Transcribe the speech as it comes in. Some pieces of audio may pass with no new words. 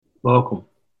Welcome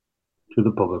to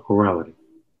the public morality.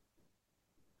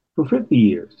 For 50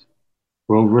 years,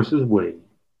 Roe v. Wade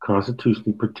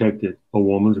constitutionally protected a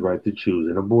woman's right to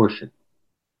choose an abortion.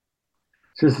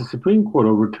 Since the Supreme Court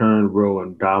overturned Roe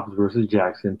and Dobbs v.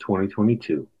 Jackson in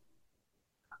 2022,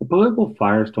 a political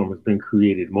firestorm has been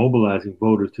created, mobilizing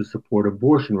voters to support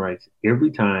abortion rights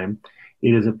every time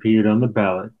it has appeared on the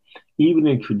ballot, even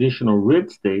in traditional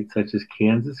red states such as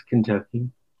Kansas,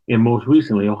 Kentucky, and most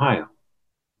recently Ohio.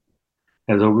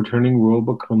 Has overturning Roe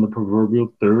become the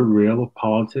proverbial third rail of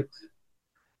politics?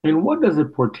 And what does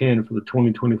it portend for the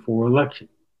 2024 election?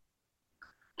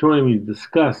 Joining me to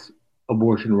discuss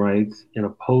abortion rights in a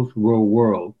post Roe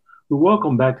world, we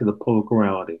welcome back to the public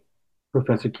morality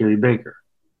Professor Carrie Baker.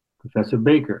 Professor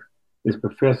Baker is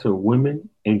Professor of Women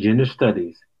and Gender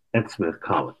Studies at Smith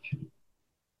College.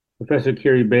 Professor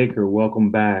Carrie Baker,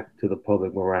 welcome back to the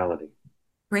public morality.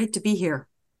 Great to be here.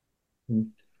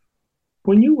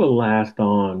 When you were last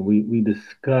on, we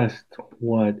discussed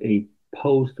what a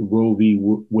post Roe v.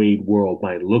 Wade world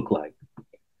might look like.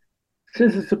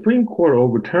 Since the Supreme Court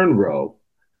overturned Roe,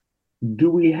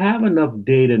 do we have enough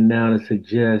data now to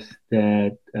suggest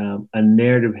that a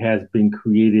narrative has been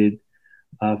created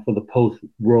for the post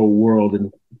Roe world,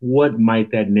 and what might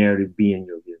that narrative be in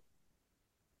your view?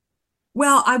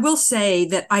 Well, I will say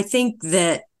that I think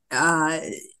that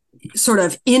sort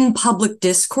of in public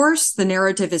discourse, the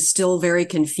narrative is still very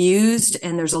confused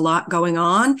and there's a lot going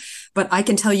on. But I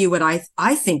can tell you what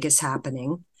I think is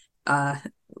happening,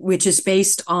 which is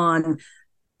based on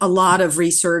a lot of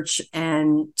research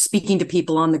and speaking to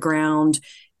people on the ground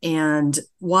and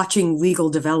watching legal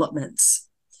developments.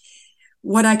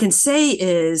 What I can say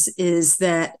is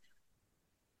that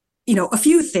a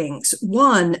few things.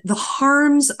 One, the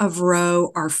harms of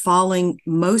Roe are falling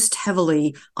most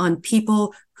heavily on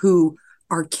people who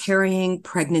are carrying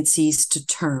pregnancies to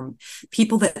term,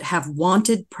 people that have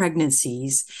wanted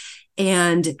pregnancies,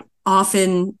 and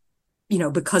often,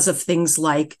 because of things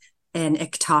like an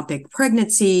ectopic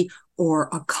pregnancy or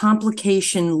a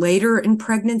complication later in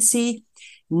pregnancy,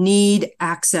 need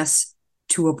access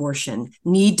to abortion,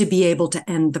 need to be able to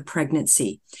end the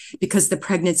pregnancy because the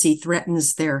pregnancy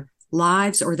threatens their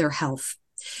lives or their health.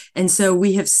 And so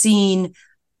we have seen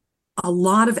a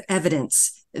lot of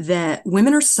evidence that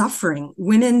women are suffering.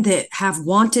 Women that have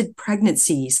wanted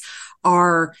pregnancies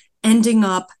are ending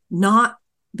up not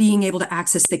being able to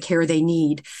access the care they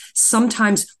need,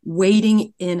 sometimes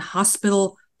waiting in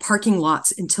hospital parking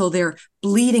lots until they're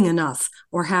bleeding enough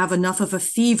or have enough of a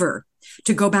fever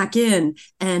to go back in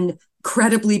and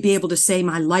credibly be able to say,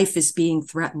 my life is being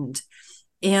threatened.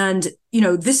 And,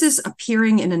 this is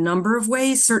appearing in a number of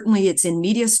ways. Certainly it's in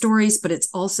media stories, but it's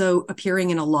also appearing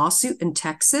in a lawsuit in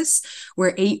Texas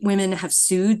where 8 women have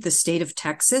sued the state of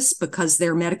Texas because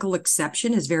their medical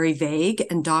exception is very vague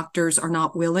and doctors are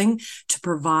not willing to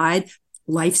provide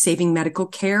life-saving medical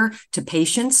care to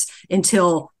patients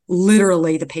until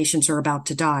literally the patients are about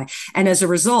to die. And as a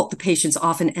result, the patients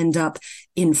often end up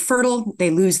infertile, they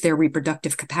lose their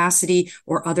reproductive capacity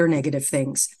or other negative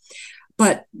things.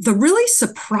 But the really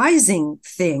surprising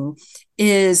thing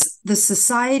is the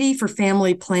Society for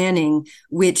Family Planning,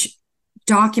 which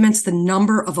documents the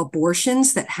number of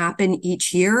abortions that happen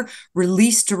each year,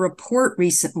 released a report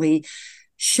recently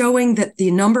showing that the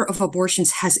number of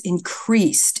abortions has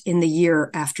increased in the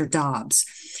year after Dobbs.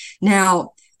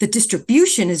 Now, the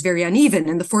distribution is very uneven.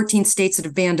 In the 14 states that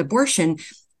have banned abortion,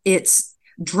 it's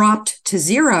dropped to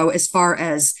zero as far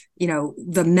as,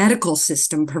 the medical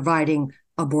system providing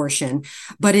abortion.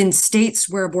 But in states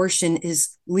where abortion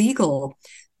is legal,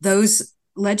 those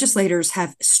legislators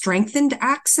have strengthened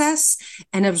access.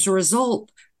 And as a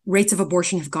result, rates of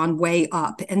abortion have gone way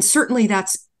up. And certainly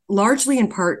that's largely in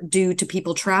part due to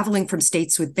people traveling from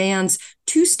states with bans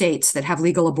to states that have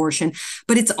legal abortion.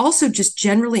 But it's also just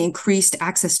generally increased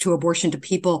access to abortion to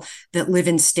people that live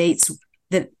in states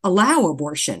that allow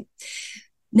abortion.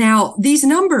 Now, these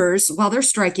numbers, while they're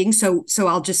striking, so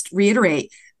I'll just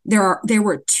reiterate, there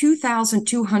were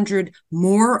 2,200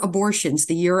 more abortions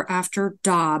the year after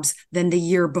Dobbs than the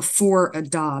year before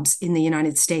Dobbs in the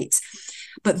United States.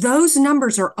 But those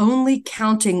numbers are only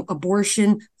counting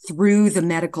abortion through the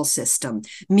medical system,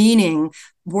 meaning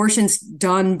abortions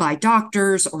done by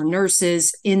doctors or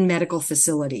nurses in medical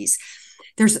facilities.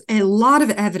 There's a lot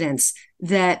of evidence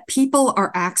that people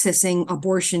are accessing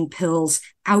abortion pills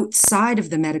outside of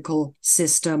the medical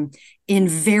system in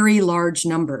very large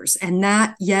numbers. And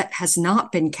that yet has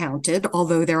not been counted,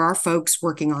 although there are folks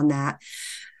working on that.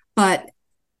 But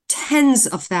tens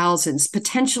of thousands,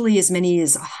 potentially as many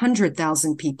as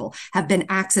 100,000 people have been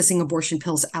accessing abortion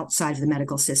pills outside of the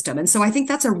medical system. And so I think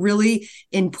that's a really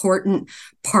important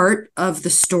part of the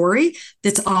story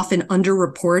that's often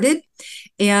underreported.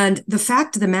 And the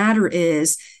fact of the matter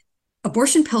is,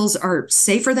 abortion pills are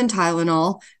safer than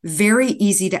Tylenol, very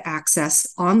easy to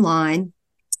access online,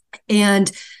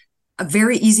 and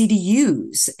very easy to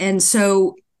use. And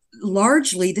so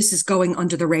largely this is going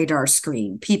under the radar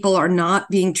screen. People are not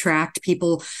being tracked.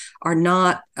 People are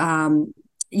not,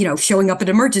 showing up at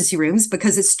emergency rooms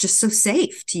because it's just so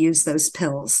safe to use those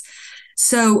pills.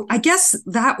 So I guess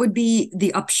that would be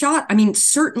the upshot. I mean,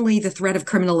 certainly the threat of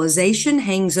criminalization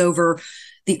hangs over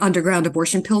the underground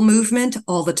abortion pill movement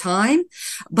all the time,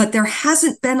 but there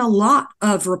hasn't been a lot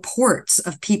of reports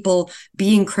of people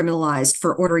being criminalized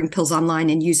for ordering pills online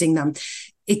and using them,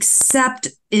 except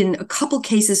in a couple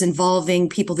cases involving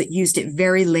people that used it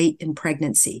very late in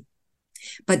pregnancy.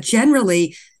 But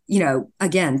generally,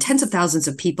 again, tens of thousands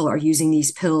of people are using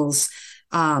these pills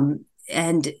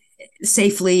and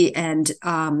safely, and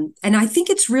I think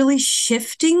it's really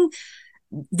shifting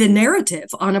the narrative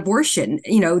on abortion.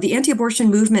 The anti-abortion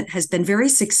movement has been very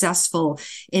successful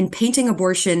in painting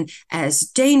abortion as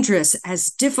dangerous, as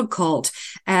difficult,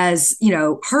 as,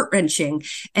 heart-wrenching.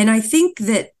 And I think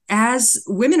that as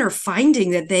women are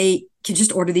finding that they can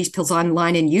just order these pills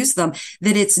online and use them,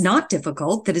 that it's not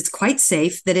difficult, that it's quite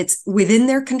safe, that it's within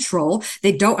their control.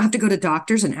 They don't have to go to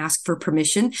doctors and ask for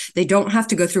permission. They don't have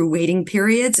to go through waiting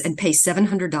periods and pay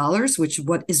 $700, which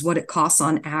is what it costs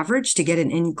on average to get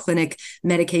an in-clinic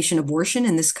medication abortion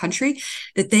in this country,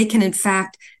 that they can in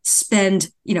fact spend,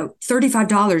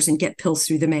 $35 and get pills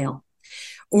through the mail.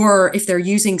 Or if they're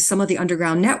using some of the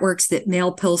underground networks that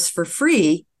mail pills for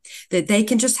free, that they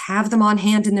can just have them on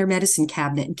hand in their medicine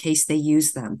cabinet in case they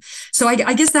use them. So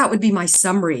I guess that would be my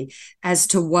summary as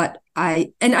to what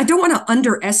and I don't want to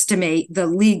underestimate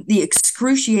the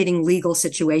excruciating legal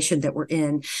situation that we're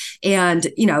in. And,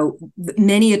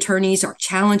 many attorneys are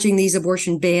challenging these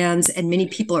abortion bans and many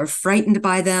people are frightened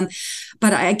by them.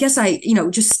 But I guess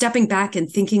just stepping back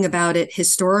and thinking about it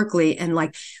historically, and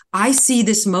I see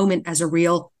this moment as a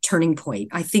real turning point.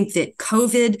 I think that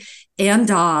COVID and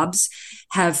Dobbs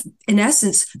have, in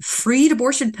essence, freed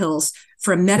abortion pills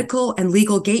from medical and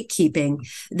legal gatekeeping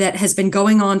that has been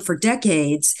going on for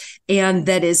decades and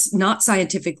that is not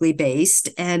scientifically based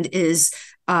and is,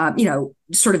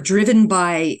 sort of driven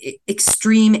by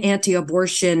extreme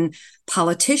anti-abortion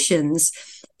politicians.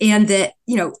 And that,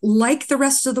 like the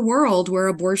rest of the world where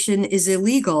abortion is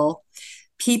illegal,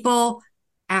 people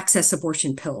access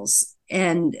abortion pills.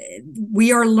 And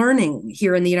we are learning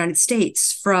here in the United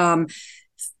States from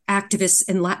activists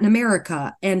in Latin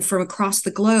America and from across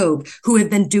the globe who have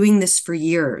been doing this for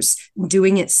years,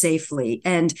 doing it safely.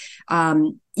 And,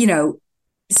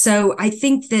 so I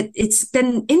think that it's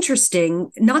been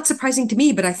interesting, not surprising to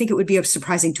me, but I think it would be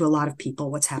surprising to a lot of people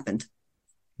what's happened.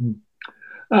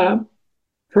 Uh,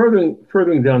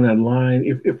 furthering down that line,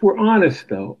 if we're honest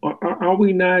though, are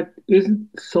we not, isn't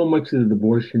so much of the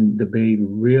abortion debate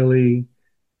really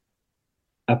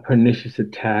a pernicious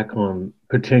attack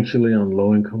potentially on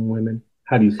low-income women?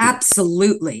 How do you see that?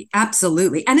 Absolutely.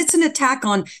 Absolutely. And it's an attack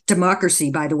on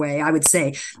democracy, by the way, I would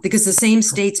say, because the same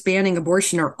states banning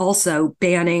abortion are also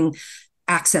banning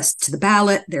access to the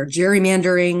ballot. They're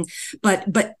gerrymandering.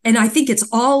 And I think it's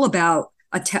all about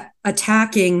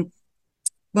attacking.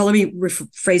 Well, let me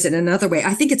rephrase it another way.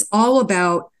 I think it's all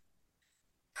about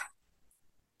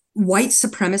white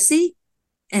supremacy,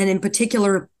 and in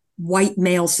particular, white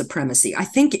male supremacy. I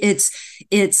think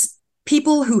it's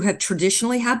people who have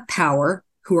traditionally had power,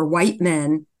 who are white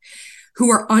men,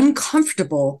 who are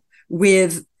uncomfortable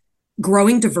with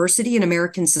growing diversity in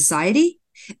American society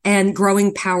and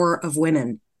growing power of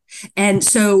women. And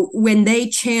so when they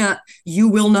chant, "You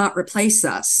will not replace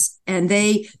us," and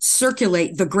they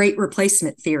circulate the great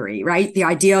replacement theory, right? The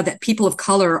idea that people of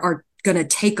color are going to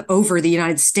take over the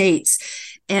United States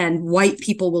and white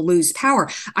people will lose power.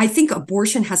 I think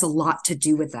abortion has a lot to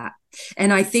do with that.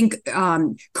 And I think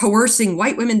coercing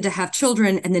white women to have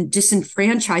children and then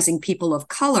disenfranchising people of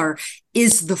color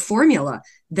is the formula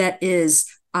that is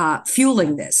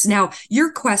fueling this. Now,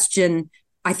 your question,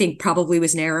 I think, probably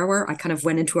was narrower. I kind of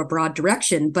went into a broad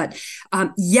direction. But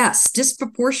yes,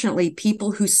 disproportionately,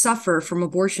 people who suffer from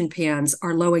abortion bans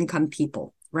are low-income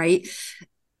people, right?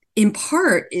 In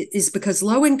part, it is because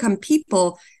low-income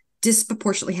people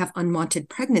disproportionately have unwanted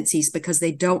pregnancies because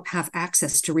they don't have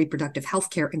access to reproductive health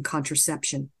care and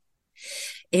contraception.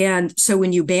 And so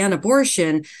when you ban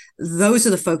abortion, those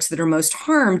are the folks that are most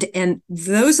harmed. And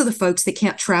those are the folks that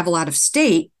can't travel out of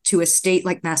state to a state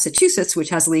like Massachusetts,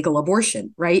 which has legal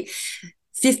abortion, right?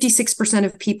 56%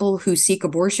 of people who seek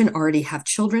abortion already have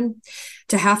children.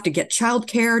 To have to get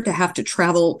childcare, to have to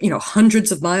travel,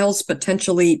 hundreds of miles,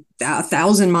 potentially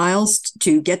 1,000 miles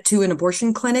to get to an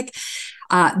abortion clinic.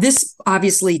 This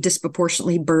obviously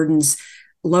disproportionately burdens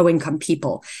low-income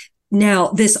people. Now,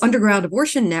 this underground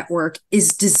abortion network is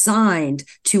designed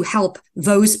to help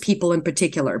those people in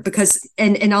particular, because,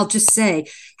 and I'll just say,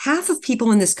 half of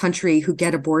people in this country who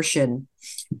get abortion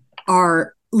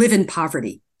live in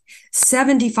poverty.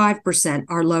 75%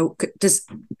 are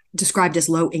described as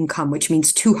low income, which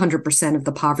means 200% of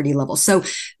the poverty level. So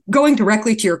going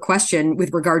directly to your question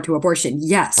with regard to abortion,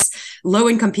 yes, low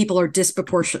income people are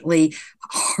disproportionately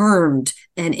harmed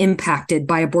and impacted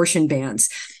by abortion bans.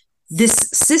 This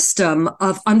system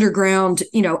of underground,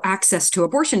 access to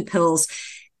abortion pills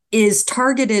is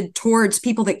targeted towards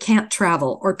people that can't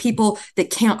travel or people that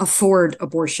can't afford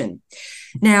abortion.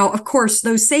 Now, of course,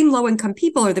 those same low-income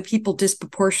people are the people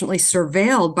disproportionately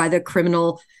surveilled by the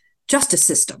criminal justice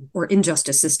system, or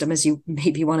injustice system, as you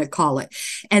maybe want to call it.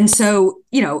 And so,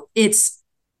 it's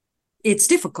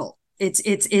difficult.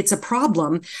 It's a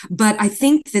problem, but I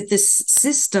think that this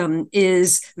system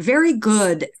is very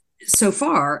good so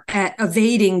far at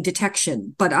evading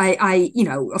detection. But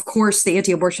of course, the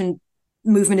anti-abortion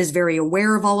movement is very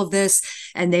aware of all of this,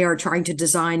 and they are trying to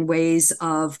design ways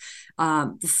of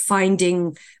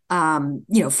finding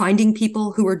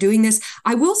people who are doing this.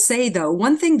 I will say, though,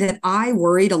 one thing that I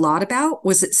worried a lot about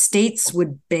was that states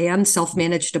would ban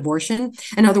self-managed abortion.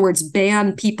 In other words,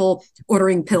 ban people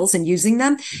ordering pills and using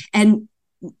them. And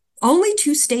only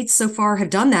 2 states so far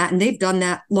have done that, and they've done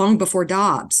that long before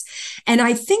Dobbs. And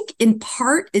I think in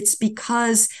part it's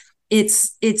because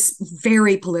it's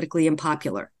very politically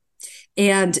unpopular.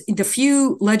 And the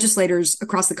few legislators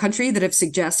across the country that have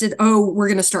suggested, we're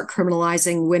going to start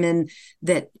criminalizing women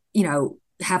that,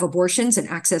 have abortions and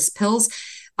access pills,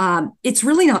 it's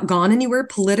really not gone anywhere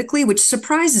politically, which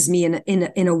surprises me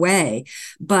in a way.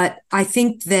 But I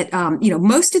think that,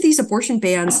 most of these abortion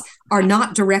bans are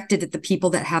not directed at the people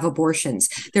that have abortions.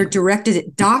 They're directed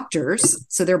at doctors.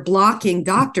 So they're blocking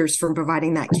doctors from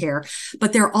providing that care,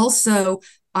 but they're also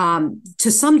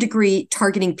to some degree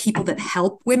targeting people that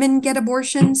help women get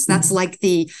abortions. That's like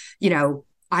the,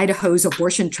 Idaho's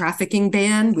abortion trafficking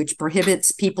ban, which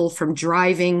prohibits people from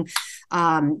driving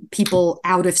people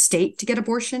out of state to get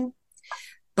abortion.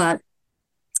 But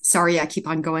sorry, I keep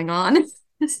on going on.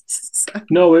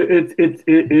 No, it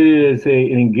is an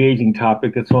engaging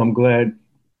topic, and so I'm glad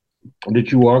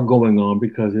that you are going on,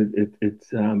 because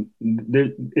it's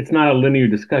not a linear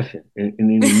discussion in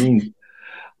any means.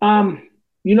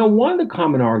 One of the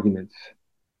common arguments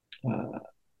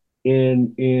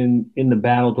in the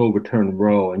battle to overturn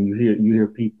Roe, and you hear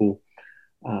people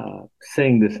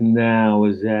saying this now,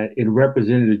 is that it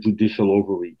represented a judicial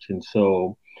overreach, and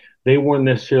so they weren't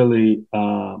necessarily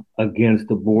against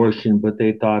abortion, but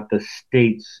they thought the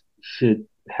states should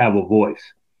have a voice,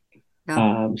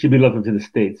 should be left up to the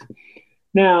states.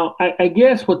 Now, I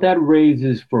guess what that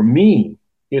raises for me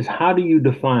is, how do you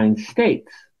define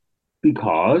states?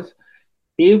 Because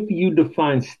if you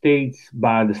define states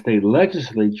by the state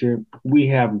legislature, we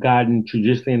have gotten,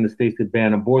 traditionally in the states that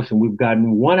ban abortion, we've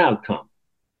gotten one outcome,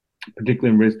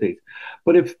 particularly in red states.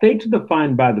 But if states are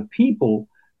defined by the people,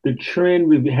 the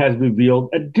trend has revealed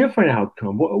a different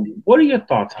outcome. What are your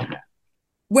thoughts on that?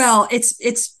 Well,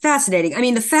 it's fascinating. I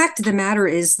mean, the fact of the matter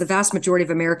is the vast majority of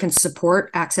Americans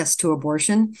support access to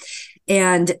abortion.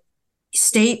 And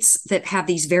states that have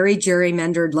these very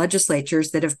gerrymandered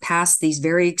legislatures that have passed these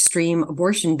very extreme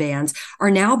abortion bans are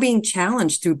now being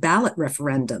challenged through ballot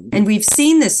referendum. And we've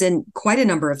seen this in quite a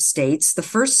number of states. The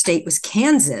first state was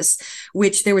Kansas,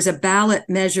 which there was a ballot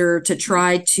measure to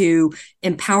try to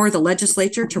empower the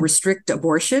legislature to restrict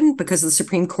abortion, because the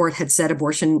Supreme Court had said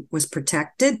abortion was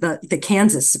protected. The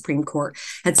Kansas Supreme Court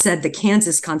had said the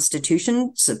Kansas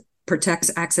Constitution protects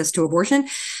access to abortion.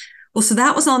 Well, so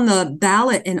that was on the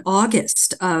ballot in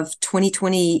August of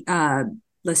 2020,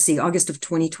 August of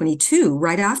 2022,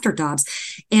 right after Dobbs.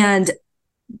 And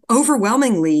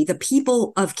overwhelmingly, the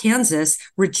people of Kansas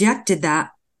rejected that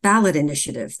ballot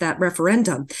initiative, that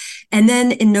referendum. And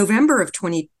then in November of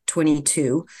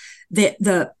 2022,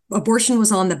 the abortion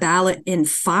was on the ballot in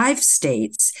 5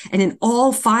 states. And in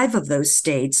all 5 of those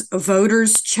states,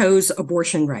 voters chose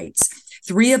abortion rights.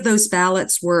 3 of those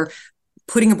ballots were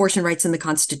putting abortion rights in the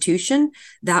Constitution.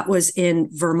 That was in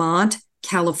Vermont,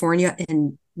 California,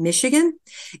 and Michigan.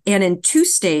 And in 2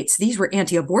 states, these were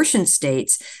anti-abortion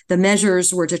states, the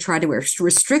measures were to try to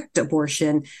restrict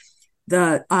abortion.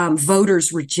 The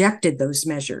voters rejected those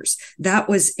measures. That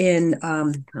was in,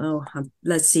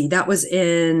 that was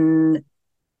in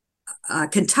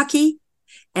Kentucky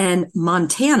and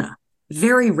Montana,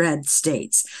 very red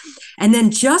states. And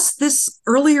then just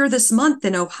earlier this month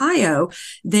in Ohio,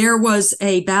 there was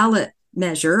a ballot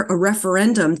measure, a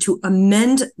referendum to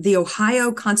amend the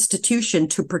Ohio Constitution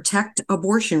to protect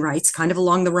abortion rights, kind of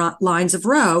along the lines of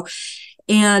Roe.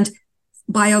 And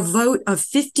by a vote of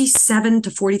 57 to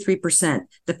 43%,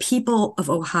 the people of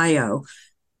Ohio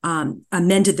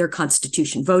amended their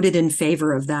constitution, voted in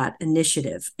favor of that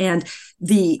initiative. And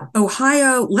the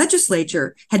Ohio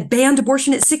legislature had banned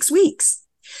abortion at 6 weeks.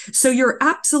 So you're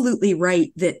absolutely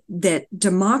right that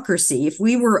democracy, if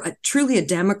we were truly a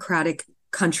democratic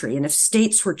country, and if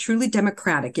states were truly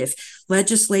democratic, if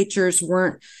legislatures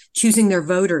weren't choosing their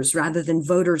voters rather than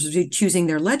voters choosing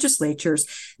their legislatures,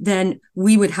 then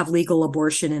we would have legal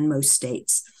abortion in most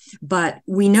states. But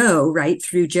we know, right,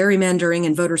 through gerrymandering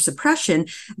and voter suppression,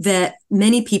 that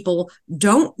many people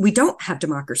we don't have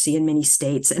democracy in many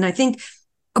states. And I think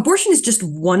abortion is just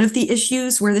one of the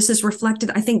issues where this is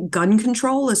reflected. I think gun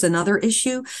control is another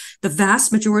issue. The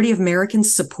vast majority of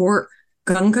Americans support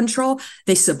gun control.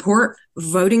 They support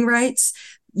voting rights,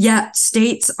 yet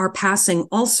states are passing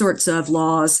all sorts of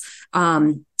laws,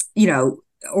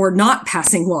 or not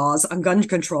passing laws on gun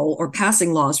control or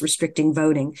passing laws restricting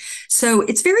voting. So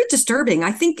it's very disturbing.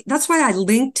 I think that's why I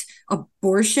linked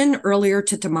abortion earlier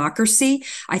to democracy.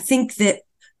 I think that,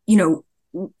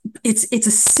 it's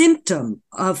a symptom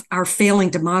of our failing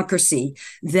democracy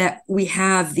that we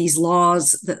have these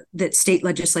laws that state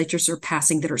legislatures are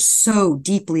passing that are so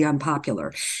deeply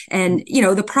unpopular. And,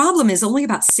 the problem is only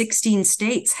about 16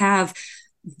 states have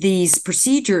these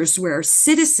procedures where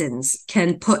citizens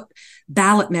can put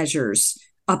ballot measures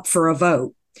up for a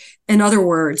vote. In other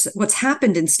words, what's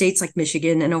happened in states like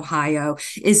Michigan and Ohio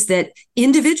is that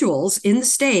individuals in the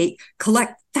state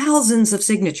collect thousands of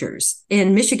signatures.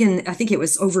 In Michigan, I think it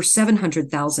was over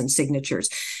 700,000 signatures,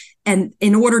 and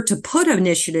in order to put an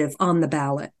initiative on the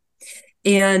ballot.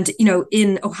 And,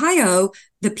 in Ohio,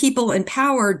 the people in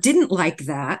power didn't like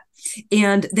that.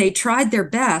 And they tried their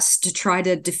best to try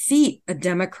to defeat a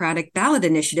Democratic ballot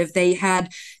initiative.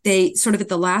 They sort of at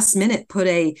the last minute put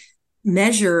a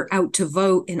measure out to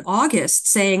vote in August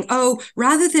saying,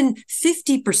 rather than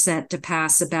 50% to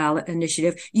pass a ballot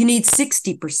initiative, you need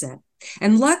 60%.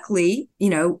 And luckily,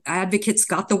 advocates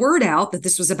got the word out that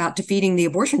this was about defeating the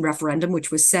abortion referendum,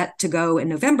 which was set to go in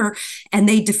November, and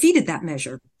they defeated that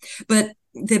measure. But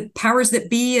the powers that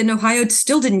be in Ohio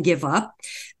still didn't give up.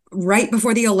 Right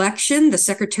before the election, the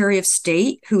Secretary of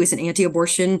State, who is an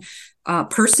anti-abortion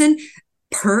person,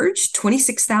 purged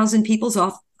 26,000 people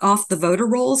off the voter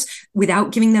rolls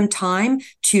without giving them time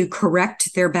to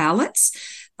correct their ballots.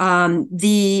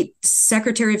 The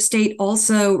Secretary of State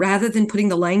also, rather than putting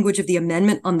the language of the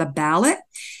amendment on the ballot,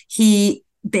 he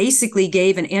basically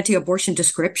gave an anti-abortion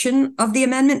description of the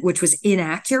amendment, which was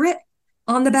inaccurate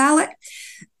on the ballot.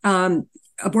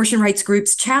 Abortion rights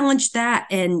groups challenged that,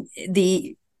 and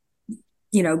the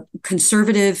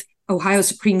conservative Ohio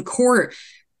Supreme Court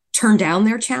turned down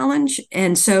their challenge.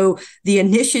 And so the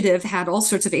initiative had all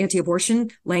sorts of anti-abortion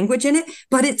language in it,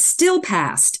 but it still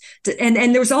passed. And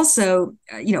there was also,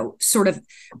 sort of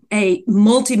a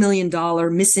multi-million-dollar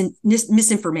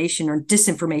misinformation or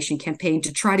disinformation campaign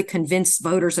to try to convince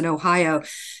voters in Ohio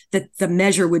that the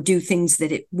measure would do things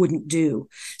that it wouldn't do.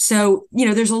 So,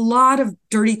 there's a lot of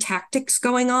dirty tactics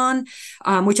going on,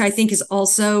 which I think is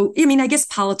also, I guess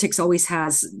politics always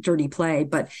has dirty play,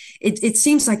 but it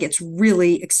seems like it's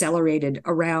really accelerated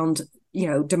around,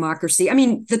 democracy.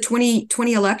 The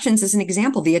 2020 elections is an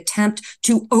example, the attempt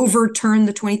to overturn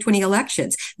the 2020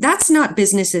 elections. That's not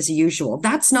business as usual.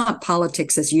 That's not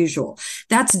politics as usual.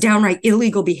 That's downright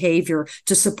illegal behavior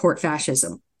to support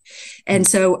fascism. And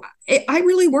so I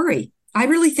really worry. I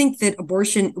really think that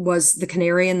abortion was the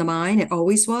canary in the mine. It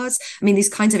always was. These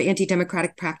kinds of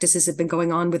anti-democratic practices have been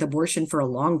going on with abortion for a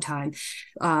long time.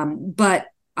 But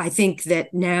I think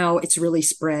that now it's really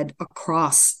spread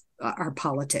across our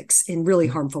politics in really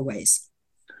harmful ways.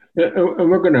 And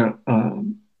we're going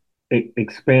to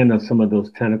expand on some of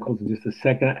those tentacles in just a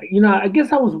second. I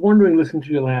guess I was wondering, listening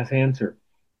to your last answer,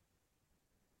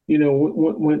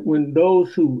 when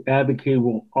those who advocate,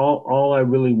 well, all I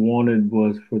really wanted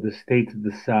was for the state to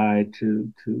decide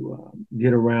to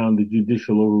get around the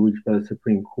judicial overreach by the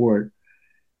Supreme Court,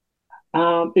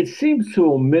 it seems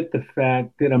to omit the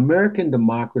fact that American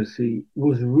democracy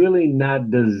was really not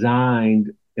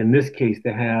designed, in this case,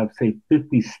 to have, say,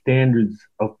 50 standards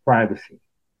of privacy.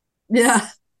 Yeah.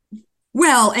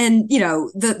 Well, and,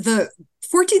 the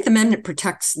 14th Amendment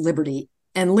protects liberty.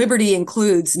 And liberty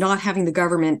includes not having the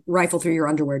government rifle through your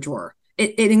underwear drawer.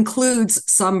 It includes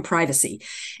some privacy.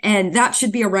 And that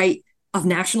should be a right of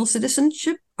national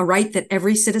citizenship, a right that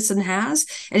every citizen has,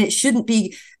 and it shouldn't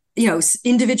be,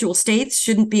 individual states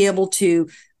shouldn't be able to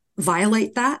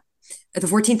violate that. The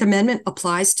 14th Amendment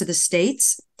applies to the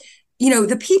states.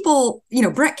 The people,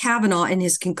 Brett Kavanaugh in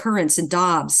his concurrence in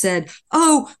Dobbs said,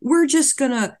 oh, we're just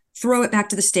going to throw it back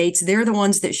to the states. They're the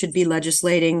ones that should be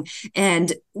legislating.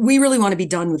 And we really want to be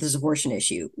done with this abortion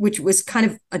issue, which was kind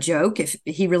of a joke if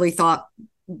he really thought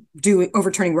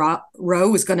overturning Roe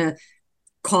was going to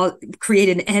create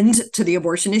an end to the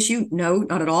abortion issue. No,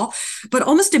 not at all. But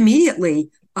almost immediately,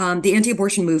 the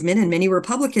anti-abortion movement and many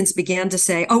Republicans began to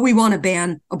say, oh, we want to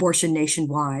ban abortion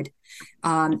nationwide.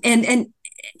 And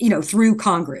through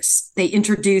Congress, they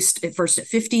introduced at first a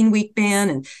 15-week ban,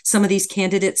 and some of these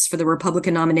candidates for the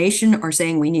Republican nomination are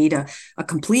saying we need a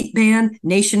complete ban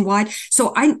nationwide.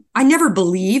 So I never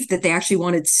believed that they actually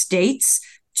wanted states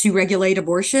to regulate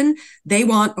abortion. They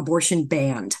want abortion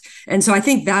banned. And so I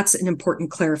think that's an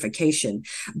important clarification.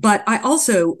 But I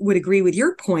also would agree with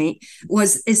your point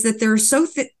is that there are some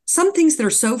things that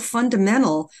are so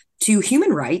fundamental to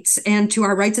human rights and to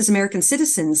our rights as American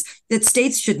citizens that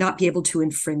states should not be able to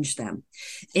infringe them.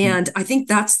 And I think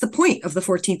that's the point of the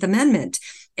 14th Amendment.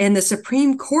 And the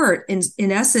Supreme Court,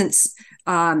 in essence,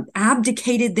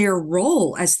 abdicated their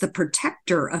role as the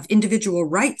protector of individual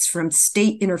rights from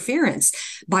state interference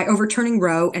by overturning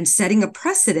Roe and setting a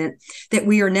precedent that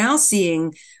we are now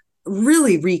seeing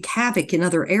really wreak havoc in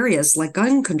other areas like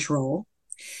gun control,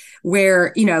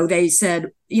 where, they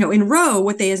said, in Roe,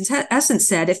 what they in essence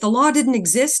said, if the law didn't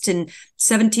exist in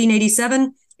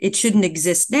 1787, it shouldn't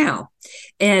exist now.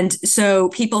 And so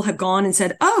people have gone and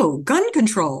said, oh, gun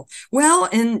control. Well,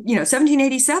 in,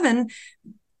 1787,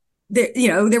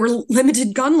 there were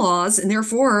limited gun laws, and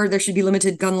therefore there should be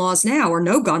limited gun laws now, or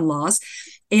no gun laws.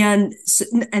 And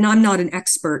I'm not an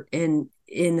expert in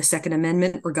the Second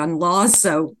Amendment or gun laws.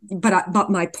 So, but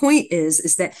my point is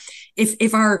that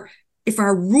if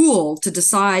our rule to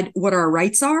decide what our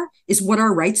rights are is what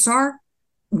our rights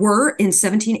were in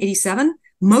 1787,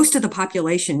 most of the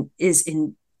population is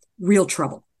in real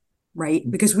trouble, right?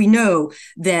 Because we know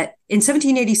that in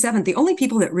 1787, the only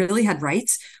people that really had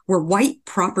rights were white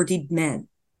propertied men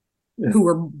who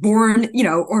were born,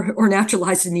 or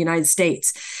naturalized in the United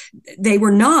States. They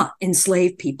were not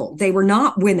enslaved people. They were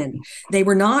not women. They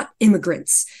were not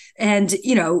immigrants. And,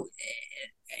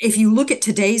 if you look at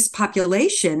today's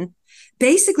population,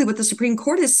 basically what the Supreme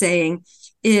Court is saying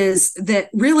is that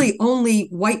really only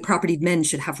white propertied men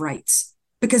should have rights,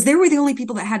 because they were the only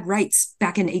people that had rights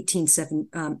back in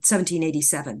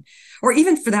 1787, or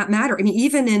even for that matter. I mean,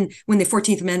 even when the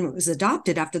 14th Amendment was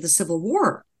adopted after the Civil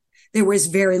War, there was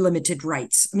very limited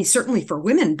rights. I mean, certainly for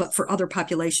women, but for other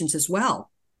populations as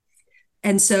well.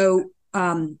 And so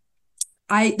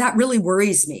that really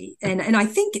worries me. And I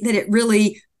think that it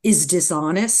really is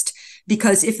dishonest,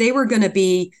 because if they were going to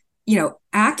be,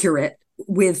 accurate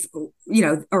with,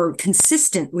 or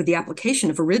consistent with the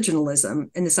application of originalism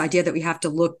and this idea that we have to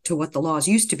look to what the laws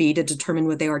used to be to determine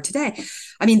what they are today.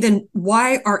 I mean, then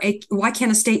why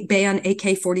can't a state ban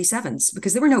AK-47s?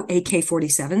 Because there were no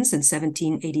AK-47s in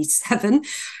 1787.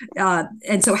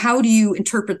 And so how do you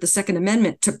interpret the Second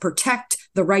Amendment to protect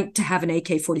the right to have an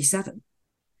AK-47?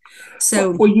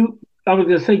 So, I was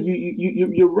going to say,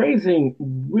 you're raising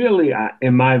really,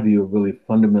 in my view, a really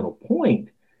fundamental point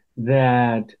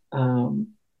that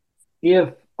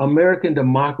if American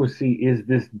democracy is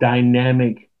this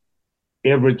dynamic,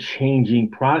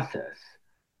 ever-changing process,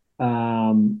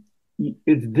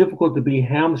 it's difficult to be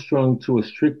hamstrung to a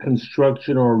strict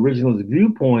construction or originalist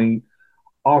viewpoint,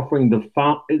 offering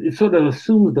it sort of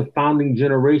assumes the founding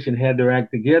generation had their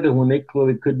act together when they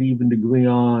clearly couldn't even agree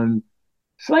on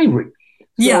slavery.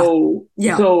 So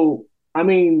I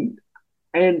mean,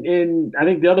 and I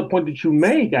think the other point that you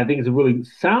make, I think is a really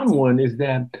sound one, is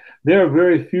that there are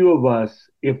very few of us,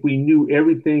 if we knew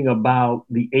everything about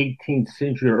the 18th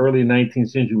century or early 19th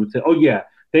century, would say, oh yeah,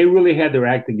 they really had their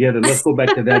act together. Let's go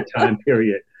back to that time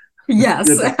period. Yes,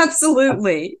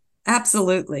 absolutely.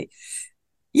 Absolutely.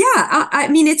 Yeah, I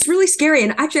mean, it's really scary.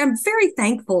 And actually, I'm very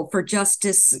thankful for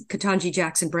Justice Ketanji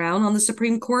Jackson Brown on the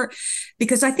Supreme Court,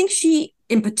 because I think she,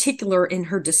 in particular, in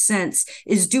her dissents,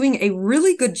 is doing a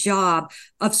really good job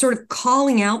of sort of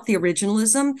calling out the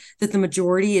originalism that the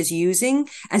majority is using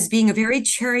as being a very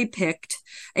cherry-picked,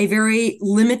 a very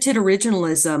limited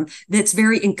originalism that's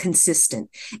very inconsistent.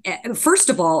 First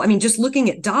of all, I mean, just looking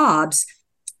at Dobbs,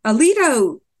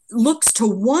 Alito looks to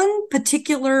one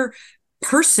particular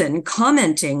person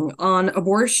commenting on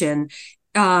abortion,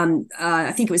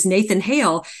 I think it was Nathan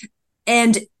Hale,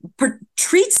 and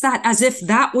treats that as if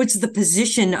that was the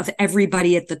position of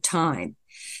everybody at the time.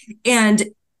 And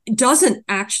doesn't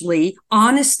actually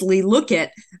honestly look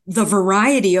at the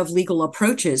variety of legal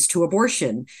approaches to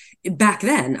abortion back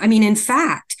then. I mean, in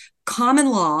fact, common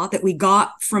law that we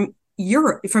got from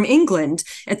Europe, from England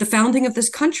at the founding of this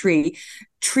country,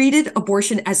 treated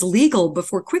abortion as legal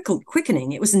before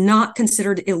quickening. It was not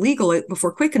considered illegal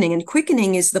before quickening. And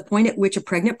quickening is the point at which a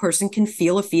pregnant person can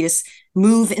feel a fetus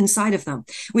move inside of them,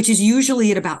 which is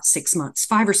usually at about 6 months,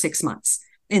 5 or 6 months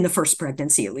in the first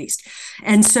pregnancy, at least.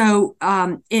 And so,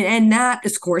 and that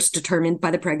is, of course, determined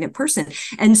by the pregnant person.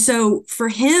 And so for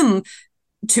him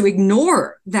to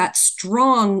ignore that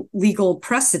strong legal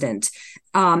precedent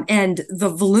and the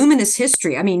voluminous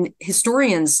history, I mean,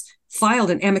 historians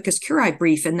filed an amicus curiae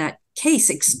brief in that case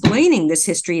explaining this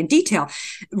history in detail,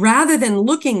 rather than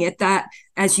looking at that,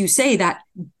 as you say, that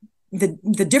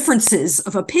the differences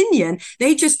of opinion,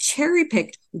 they just cherry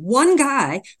picked one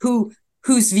guy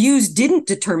whose views didn't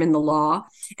determine the law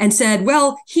and said,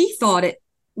 well, he thought it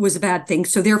was a bad thing,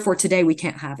 so therefore today we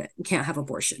can't have it. We can't have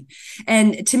abortion.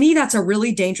 And to me, that's a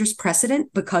really dangerous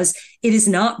precedent because it is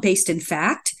not based in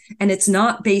fact, and it's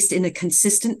not based in a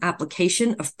consistent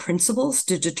application of principles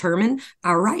to determine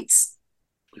our rights.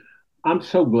 I'm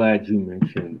so glad you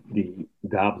mentioned the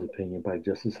Dobbs opinion by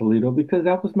Justice Alito because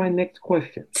that was my next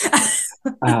question.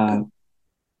 Uh,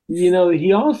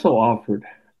 he also offered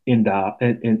in Dobbs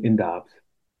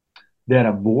that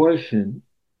abortion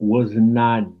was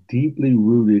not deeply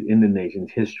rooted in the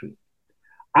nation's history.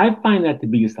 I find that to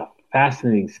be just a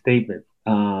fascinating statement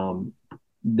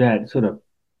that sort of,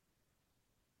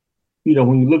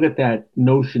 when you look at that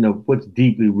notion of what's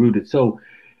deeply rooted. So,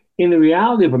 in the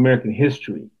reality of American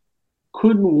history,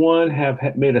 couldn't one have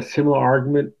made a similar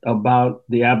argument about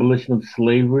the abolition of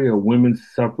slavery or women's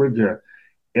suffrage or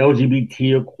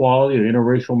LGBT equality or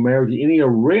interracial marriage, any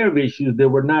array of issues that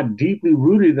were not deeply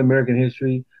rooted in American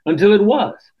history until it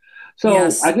was? So I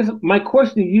Yes. guess my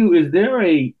question to you is there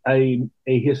a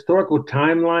historical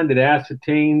timeline that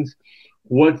ascertains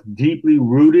what's deeply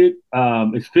rooted?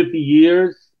 Is 50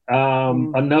 years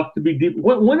Mm. enough to be deep?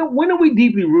 When are we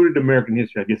deeply rooted in American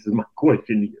history? I guess is my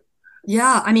question to you.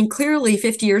 Yeah, I mean, clearly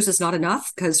 50 years is not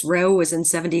enough because Roe was in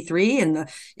 73 and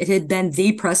it had been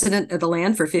the precedent of the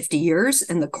land for 50 years,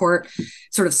 and the court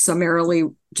sort of summarily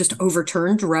just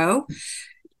overturned Roe.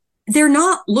 They're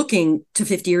not looking to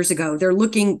 50 years ago. They're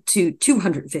looking to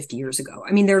 250 years ago.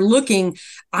 I mean, they're looking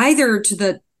either to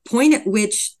the point at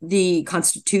which the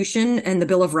Constitution and the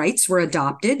Bill of Rights were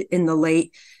adopted in the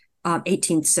late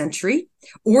 18th century,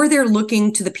 or they're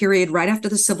looking to the period right after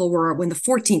the Civil War when the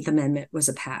 14th Amendment was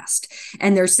passed.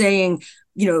 And they're saying,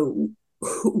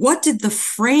 what did the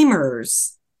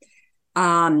framers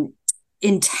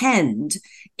intend,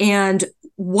 and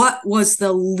what was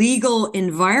the legal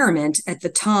environment at the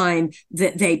time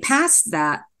that they passed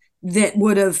that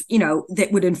would have, that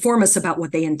would inform us about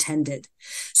what they intended.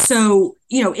 So,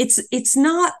 it's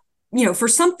not, for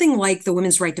something like the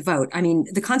women's right to vote. I mean,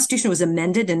 the Constitution was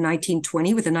amended in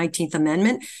 1920 with the 19th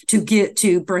Amendment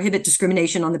to prohibit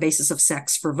discrimination on the basis of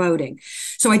sex for voting.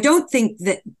 So I don't think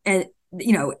that, and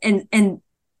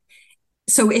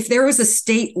so if there was a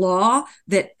state law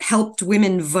that helped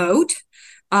women vote,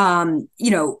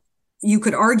 you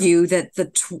could argue that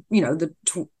the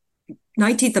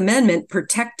 19th Amendment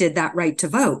protected that right to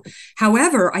vote.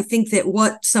 However, I think that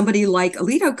what somebody like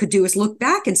Alito could do is look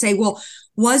back and say, well,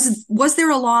 was there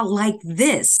a law like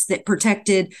this that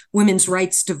protected women's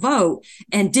rights to vote?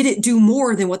 And did it do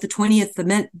more than what the 20th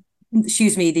Amendment,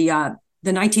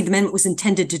 the 19th Amendment was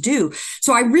intended to do?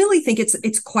 So I really think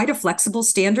it's quite a flexible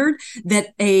standard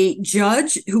that a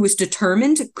judge who was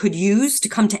determined could use to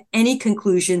come to any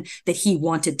conclusion that he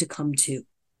wanted to come to.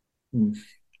 Hmm.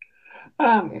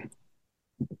 Um,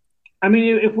 I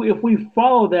mean, if we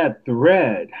follow that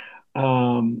thread,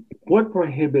 what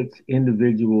prohibits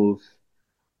individuals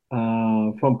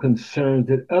from concerns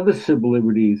that other civil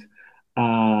liberties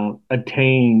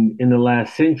attained in the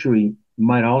last century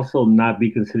might also not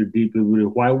be considered deeply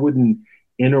rooted? Why wouldn't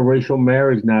interracial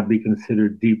marriage not be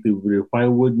considered deeply rooted? Why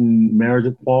wouldn't marriage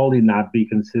equality not be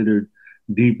considered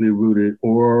deeply rooted?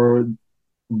 Or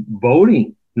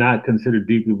voting not considered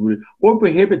deeply rooted? Or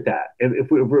prohibit that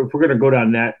if we're going to go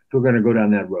down that if we're going to go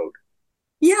down that road?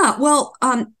 Yeah, well,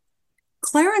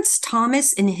 Clarence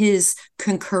Thomas, in his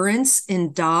concurrence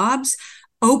in Dobbs,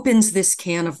 opens this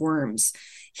can of worms.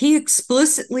 He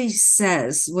explicitly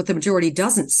says what the majority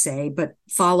doesn't say, but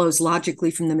follows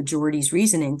logically from the majority's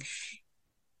reasoning.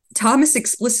 Thomas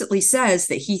explicitly says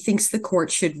that he thinks the court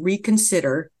should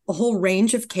reconsider a whole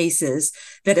range of cases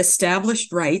that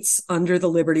established rights under the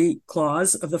Liberty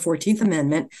Clause of the 14th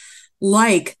Amendment,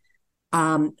 like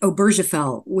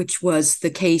Obergefell, which was the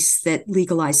case that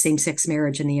legalized same-sex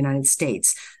marriage in the United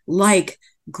States, like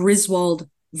Griswold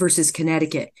versus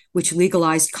Connecticut, which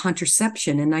legalized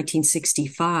contraception in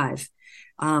 1965,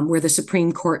 where the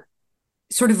Supreme Court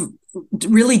sort of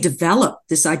really developed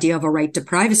this idea of a right to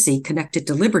privacy connected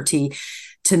to liberty,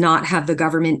 to not have the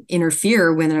government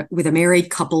interfere with a married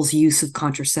couple's use of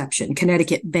contraception.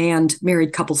 Connecticut banned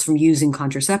married couples from using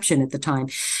contraception at the time.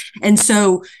 And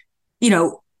so,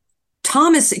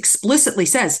 Thomas explicitly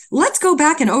says, let's go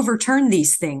back and overturn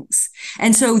these things.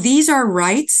 And so these are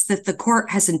rights that the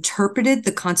court has interpreted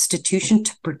the Constitution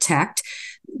to protect,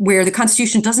 where the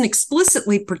Constitution doesn't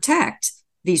explicitly protect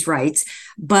these rights,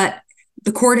 but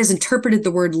the court has interpreted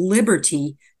the word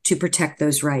liberty to protect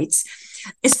those rights.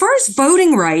 As far as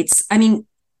voting rights, the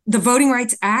Voting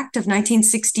Rights Act of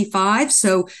 1965,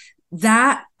 so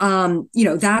that,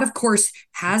 that of course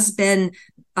has been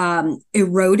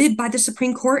eroded by the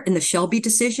Supreme Court in the Shelby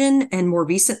decision and more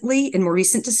recently in more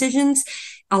recent decisions.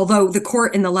 Although the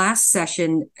court in the last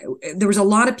session, there was a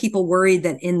lot of people worried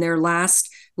that in their last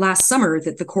summer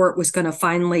that the court was going to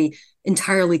finally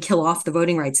entirely kill off the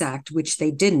Voting Rights Act, which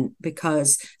they didn't,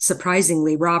 because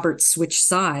surprisingly, Roberts switched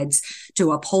sides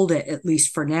to uphold it, at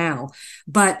least for now.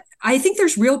 But I think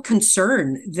there's real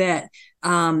concern that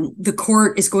the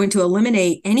court is going to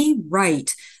eliminate any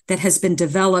right that has been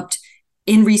developed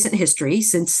in recent history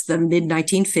since the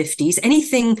mid-1950s,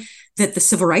 anything that the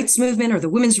civil rights movement or the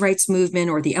women's rights movement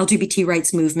or the LGBT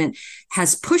rights movement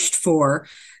has pushed for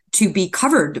to be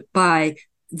covered by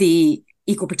the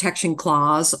Equal Protection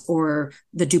Clause or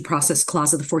the Due Process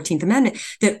Clause of the 14th Amendment,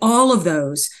 that all of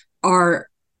those are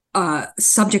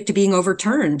subject to being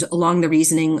overturned along the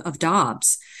reasoning of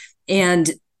Dobbs.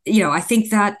 And, I think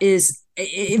that is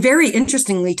very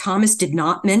interestingly, Thomas did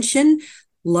not mention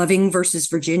Loving versus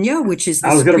Virginia, which is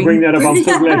I was going to bring that up. I'm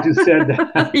so glad you said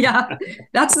that. Yeah,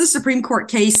 that's the Supreme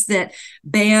Court case that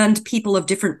banned people of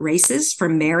different races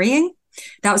from marrying.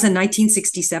 That was a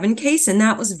 1967 case, and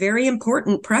that was very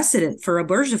important precedent for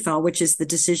Obergefell, which is the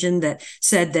decision that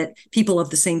said that people of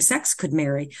the same sex could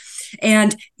marry.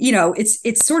 And,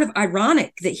 it's sort of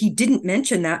ironic that he didn't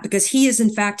mention that, because he is,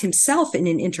 in fact, himself in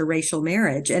an interracial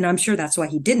marriage, and I'm sure that's why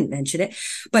he didn't mention it.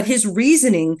 But his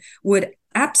reasoning would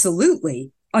absolutely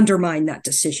undermine that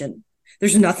decision.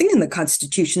 There's nothing in the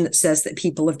Constitution that says that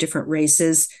people of different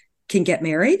races can get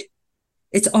married.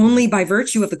 It's only by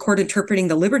virtue of the court interpreting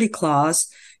the Liberty Clause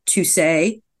to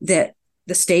say that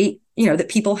the state, that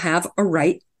people have a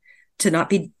right to not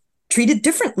be treated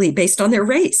differently based on their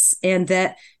race, and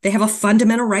that they have a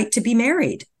fundamental right to be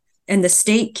married. And the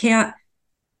state can't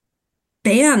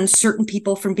ban certain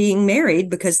people from being married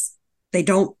because they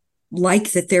don't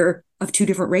like that they're of two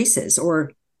different races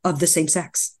or of the same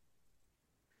sex.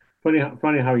 Funny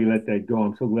how you let that go.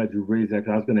 I'm so glad you raised that,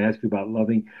 because I was going to ask you about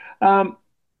Loving.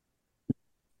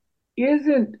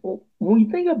 Isn't When you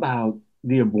think about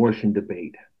the abortion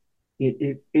debate,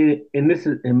 and this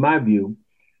is, in my view,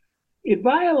 it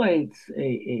violates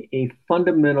a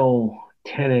fundamental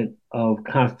tenet of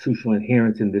constitutional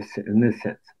adherence in this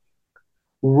sense.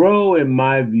 Roe, in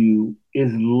my view,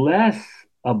 is less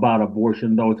about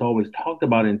abortion, though it's always talked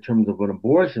about in terms of an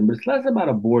abortion, but it's less about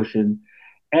abortion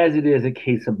as it is a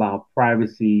case about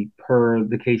privacy, per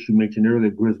the case you mentioned earlier,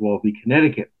 Griswold v.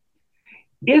 Connecticut.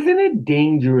 Isn't it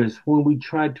dangerous when we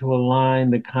try to align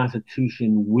the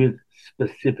Constitution with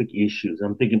specific issues?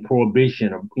 I'm thinking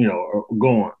prohibition, or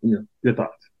go on, your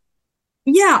thoughts.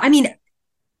 Yeah,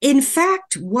 in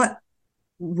fact, what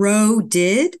Roe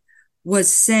did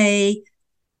was say,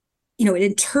 it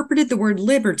interpreted the word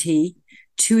liberty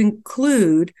to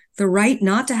include the right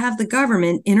not to have the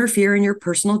government interfere in your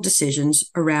personal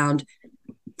decisions around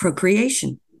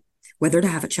procreation, whether to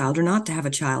have a child or not to have a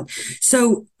child.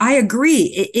 So I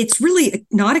agree. It's really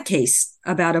not a case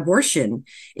about abortion.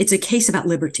 It's a case about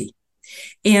liberty.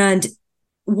 And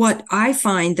what I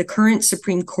find the current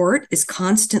Supreme Court is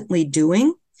constantly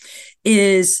doing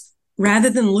is, rather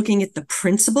than looking at the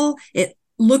principle, it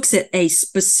looks at a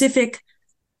specific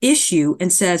issue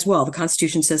and says, well, the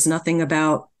Constitution says nothing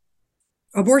about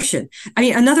abortion.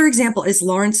 Another example is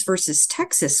Lawrence versus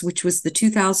Texas, which was the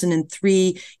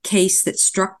 2003 case that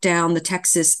struck down the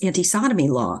Texas anti-sodomy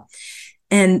law.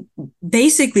 And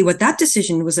basically what that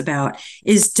decision was about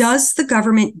is, does the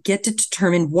government get to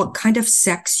determine what kind of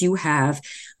sex you have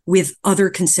with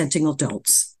other consenting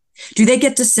adults? Do they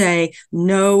get to say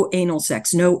no anal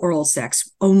sex, no oral sex,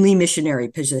 only missionary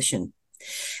position?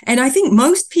 And I think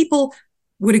most people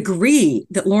would agree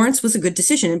that Lawrence was a good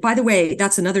decision. And by the way,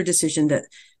 that's another decision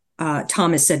that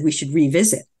Thomas said we should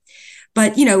revisit.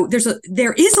 But,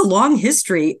 there is a long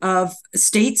history of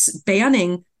states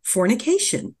banning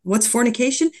fornication. What's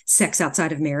fornication? Sex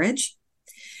outside of marriage.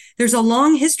 There's a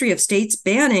long history of states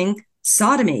banning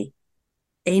sodomy,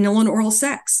 anal and oral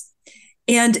sex.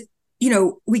 And,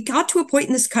 we got to a point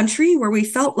in this country where we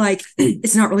felt like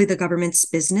it's not really the government's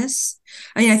business.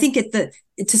 I mean, I think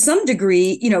to some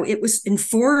degree, it was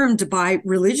informed by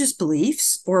religious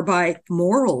beliefs or by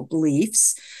moral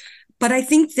beliefs. But I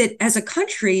think that as a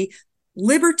country,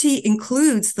 liberty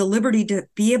includes the liberty to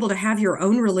be able to have your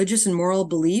own religious and moral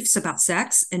beliefs about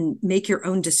sex and make your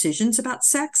own decisions about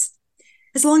sex,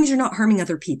 as long as you're not harming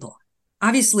other people.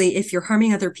 Obviously, if you're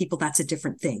harming other people, that's a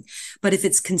different thing. But if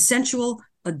it's consensual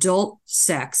adult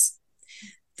sex,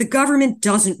 the government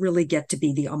doesn't really get to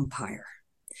be the umpire.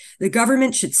 The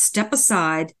government should step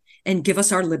aside and give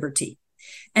us our liberty.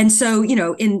 And so,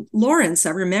 in Lawrence,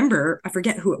 I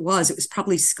forget who it was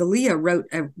probably Scalia, wrote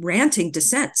a ranting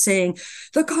dissent saying,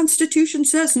 the Constitution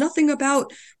says nothing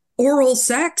about oral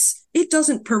sex. It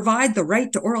doesn't provide the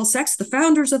right to oral sex. The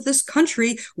founders of this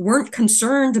country weren't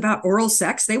concerned about oral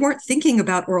sex. They weren't thinking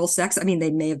about oral sex. I mean, they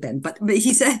may have been, but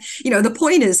he said, the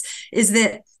point is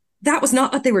that was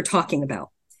not what they were talking about.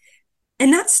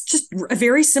 And that's just a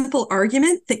very simple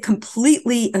argument that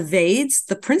completely evades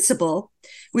the principle,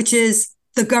 which is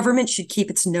the government should keep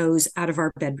its nose out of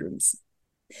our bedrooms.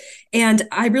 And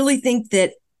I really think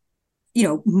that,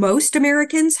 most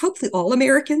Americans, hopefully all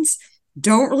Americans,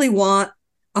 don't really want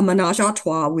a menage a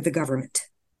trois with the government.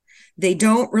 They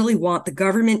don't really want the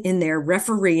government in there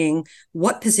refereeing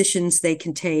what positions they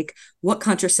can take, what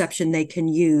contraception they can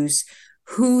use,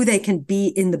 who they can be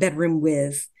in the bedroom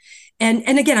with.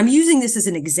 And again, I'm using this as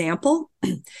an example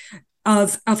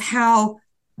of how,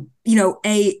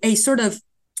 a sort of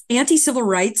anti-civil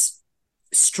rights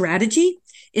strategy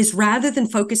is, rather than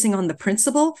focusing on the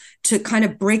principle, to kind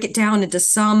of break it down into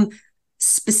some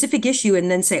specific issue and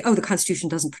then say, oh, the Constitution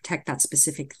doesn't protect that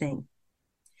specific thing.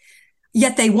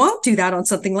 Yet they won't do that on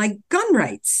something like gun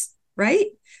rights, right?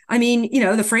 I mean,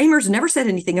 the framers never said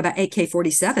anything about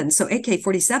AK-47s. So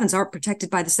AK-47s aren't protected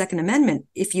by the Second Amendment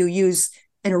if you use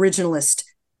an originalist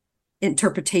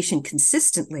interpretation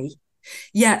consistently.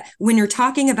 Yet when you're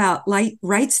talking about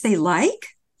rights they like,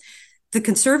 the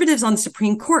conservatives on the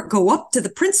Supreme Court go up to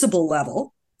the principle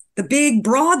level, the big,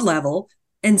 broad level,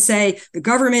 and say the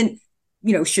government,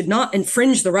 should not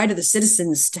infringe the right of the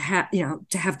citizens to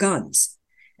have guns.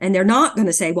 And they're not going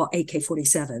to say, well,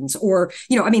 AK-47s or,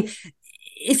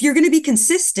 if you're going to be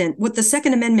consistent, what the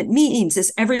Second Amendment means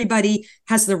is everybody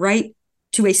has the right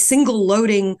to a single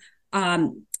loading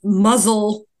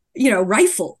muzzle,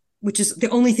 rifle, which is the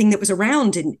only thing that was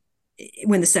around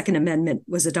when the Second Amendment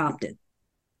was adopted,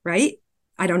 right?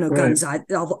 I don't know guns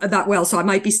that well, so I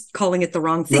might be calling it the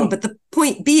wrong thing. No. But the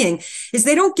point being is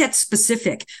they don't get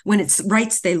specific when it's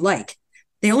rights they like.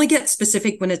 They only get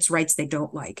specific when it's rights they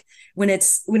don't like. When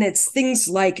it's things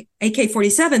like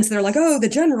AK-47s, they're like, oh, the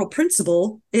general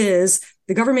principle is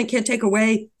the government can't take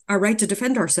away our right to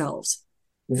defend ourselves.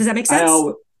 Does that make sense? I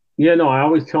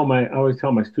always tell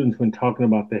my students when talking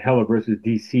about the Heller versus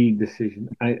DC decision,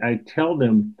 I tell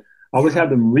them, I always have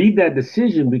them read that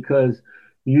decision, because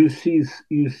you see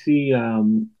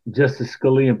Justice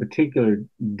Scalia in particular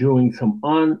doing some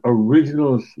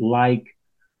unoriginalist-like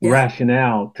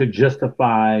rationale to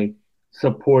justify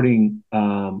supporting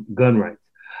gun rights.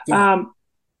 Yeah.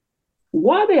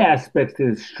 One of the aspects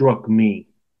that struck me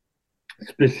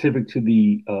specific to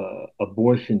the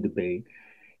abortion debate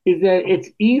is that it's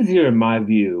easier, in my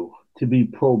view, to be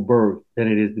pro-birth than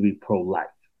it is to be pro-life.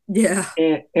 Yeah.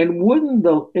 And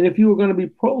if you were going to be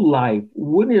pro-life,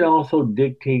 wouldn't it also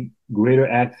dictate greater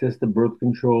access to birth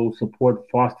control, support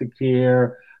foster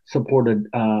care, support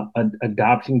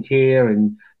adoption care,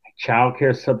 and child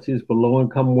care subsidies for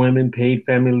low-income women, paid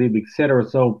family leave, et cetera?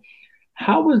 So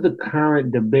how is the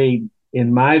current debate,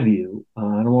 in my view, I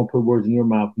don't want to put words in your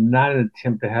mouth, not an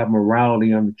attempt to have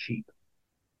morality on the cheap?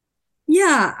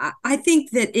 Yeah, I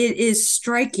think that it is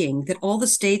striking that all the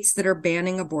states that are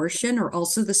banning abortion are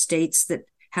also the states that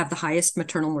have the highest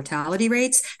maternal mortality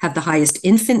rates, have the highest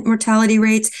infant mortality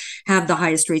rates, have the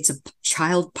highest rates of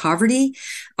child poverty,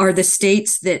 are the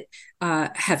states that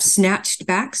have snatched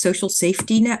back social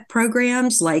safety net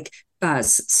programs like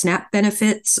SNAP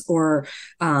benefits or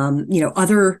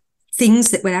other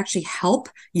things that would actually help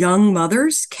young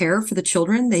mothers care for the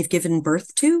children they've given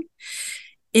birth to.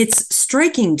 It's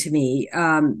striking to me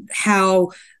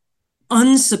how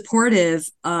unsupportive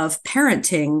of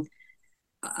parenting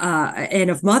and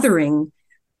of mothering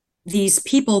these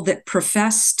people that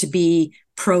profess to be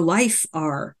pro-life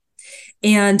are.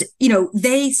 And,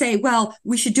 they say, well,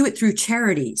 we should do it through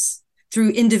charities,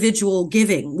 through individual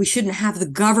giving. We shouldn't have the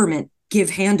government give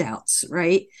handouts,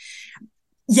 right?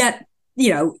 Yet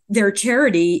their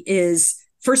charity is,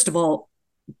 first of all,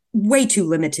 way too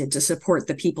limited to support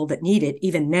the people that need it,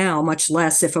 even now, much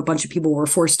less if a bunch of people were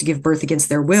forced to give birth against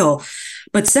their will.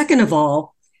 But second of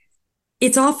all,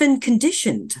 it's often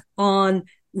conditioned on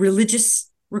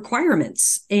religious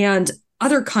requirements and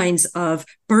other kinds of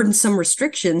burdensome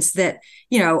restrictions that,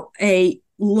 a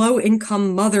low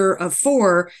income mother of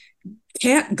four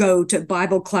can't go to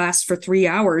Bible class for 3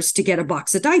 hours to get a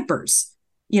box of diapers.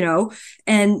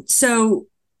 And so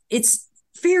it's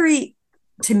very,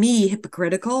 to me,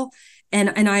 hypocritical.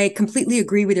 And I completely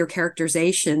agree with your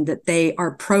characterization that they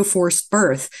are pro forced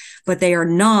birth, but they are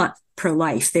not pro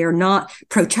life. They are not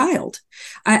pro child.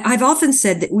 I've often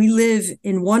said that we live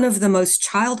in one of the most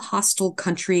child hostile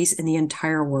countries in the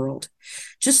entire world.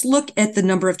 Just look at the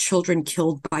number of children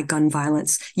killed by gun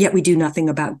violence, yet we do nothing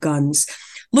about guns.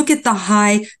 Look at the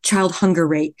high child hunger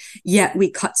rate, yet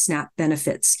we cut SNAP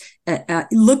benefits.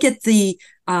 Look at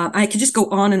I could just go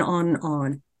on and on and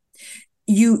on.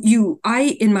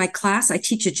 In my class, I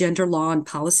teach a gender law and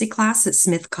policy class at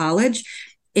Smith College.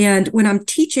 And when I'm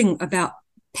teaching about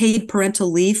paid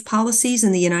parental leave policies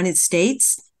in the United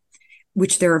States,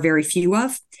 which there are very few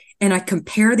of, and I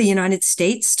compare the United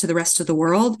States to the rest of the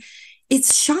world,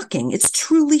 it's shocking. It's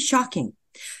truly shocking.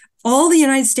 All the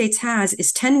United States has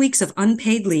is 10 weeks of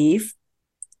unpaid leave.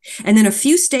 And then a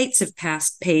few states have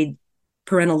passed paid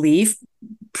parental leave,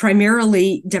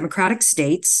 primarily Democratic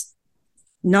states,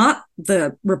 not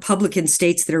the Republican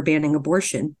states that are banning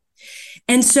abortion.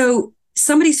 And so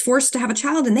somebody's forced to have a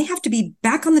child and they have to be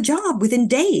back on the job within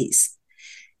days.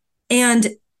 And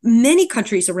many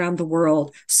countries around the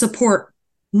world support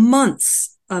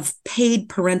months of paid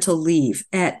parental leave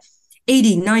at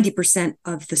 80-90%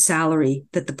 of the salary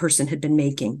that the person had been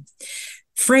making.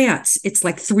 France, it's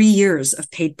like 3 years of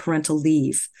paid parental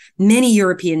leave. Many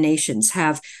European nations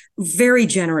have very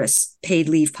generous paid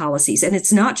leave policies. And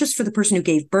it's not just for the person who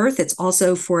gave birth, it's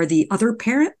also for the other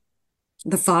parent.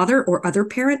 The father or other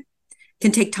parent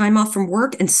can take time off from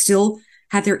work and still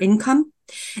have their income.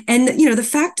 And, the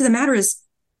fact of the matter is,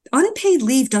 unpaid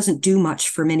leave doesn't do much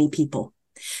for many people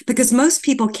because most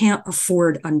people can't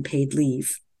afford unpaid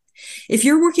leave. If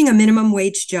you're working a minimum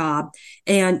wage job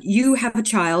and you have a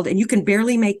child and you can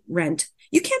barely make rent,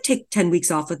 you can't take 10 weeks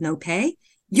off with no pay.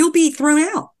 You'll be thrown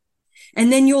out.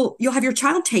 And then you'll have your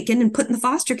child taken and put in the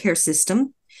foster care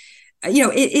system.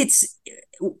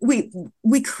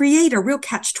 We create a real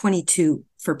catch-22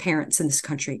 for parents in this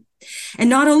country.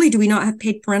 And not only do we not have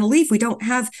paid parental leave, we don't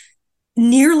have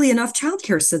nearly enough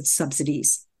childcare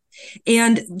subsidies.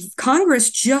 And Congress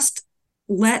just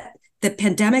let the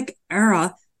pandemic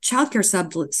era childcare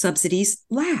subsidies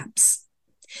lapse.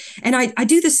 And I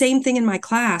do the same thing in my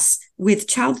class with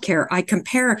childcare. I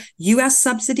compare US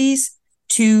subsidies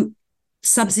to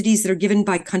subsidies that are given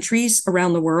by countries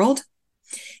around the world.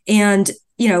 And,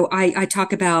 I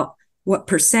talk about what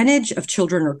percentage of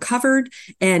children are covered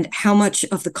and how much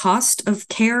of the cost of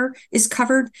care is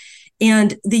covered.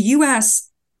 And the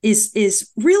US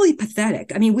is really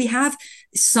pathetic. I mean,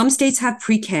 some states have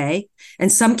pre-K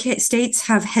and some states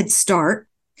have Head Start.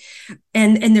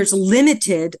 And there's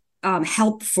limited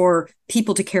help for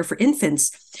people to care for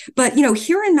infants. But,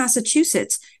 here in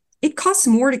Massachusetts, it costs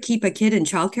more to keep a kid in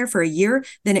childcare for a year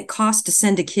than it costs to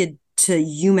send a kid to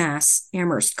UMass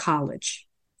Amherst College.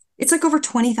 It's like over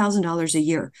 $20,000 a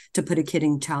year to put a kid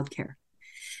in childcare.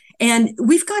 And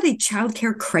we've got a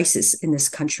childcare crisis in this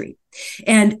country.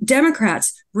 And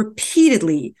Democrats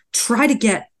repeatedly try to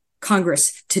get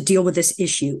Congress to deal with this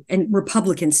issue and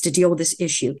Republicans to deal with this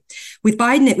issue. With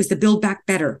Biden, it was the Build Back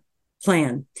Better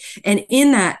plan. And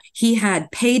in that, he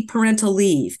had paid parental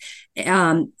leave.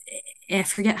 I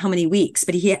forget how many weeks,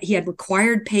 but he had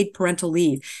required paid parental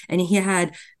leave. And he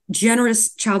had generous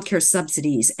childcare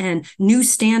subsidies and new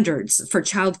standards for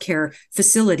childcare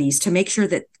facilities to make sure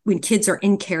that when kids are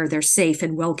in care, they're safe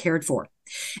and well cared for.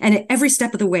 And at every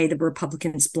step of the way, the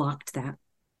Republicans blocked that.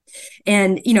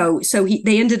 And, so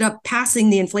they ended up passing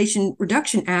the Inflation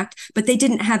Reduction Act, but they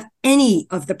didn't have any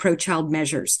of the pro-child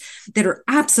measures that are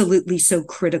absolutely so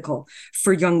critical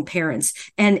for young parents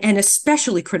and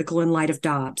especially critical in light of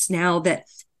Dobbs. Now that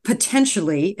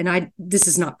potentially, and this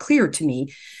is not clear to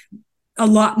me, a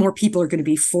lot more people are going to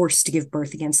be forced to give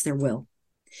birth against their will.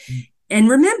 Mm. And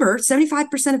remember,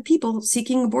 75% of people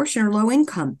seeking abortion are low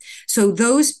income. So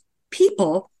those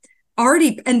people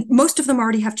and most of them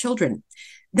already have children.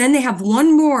 Then they have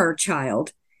one more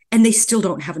child and they still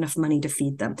don't have enough money to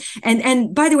feed them.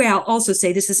 And by the way, I'll also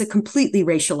say this is a completely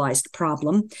racialized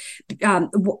problem.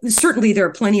 Certainly there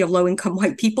are plenty of low-income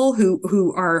white people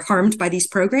who are harmed by these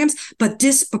programs, but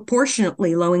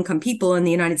disproportionately low-income people in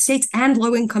the United States and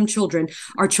low-income children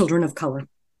are children of color.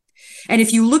 And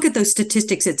if you look at those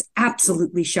statistics, it's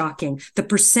absolutely shocking. The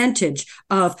percentage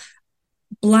of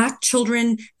Black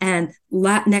children and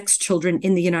Latinx children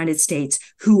in the United States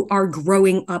who are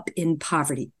growing up in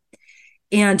poverty.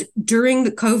 And during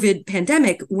the COVID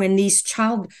pandemic, when these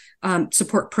child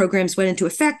support programs went into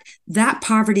effect, that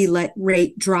poverty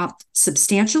rate dropped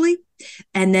substantially.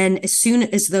 And then as soon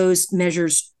as those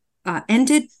measures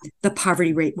ended, the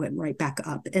poverty rate went right back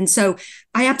up. And so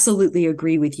I absolutely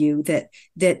agree with you that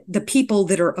the people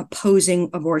that are opposing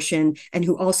abortion and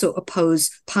who also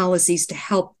oppose policies to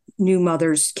help new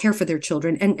mothers care for their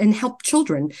children and help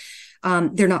children,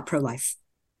 they're not pro-life.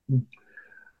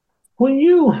 When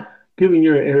you, given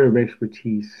your area of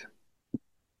expertise,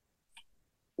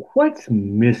 what's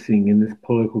missing in this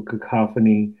political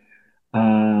cacophony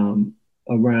um,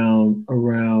 around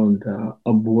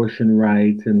abortion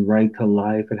rights and right to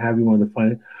life and how you want to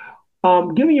find it?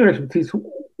 Given your expertise,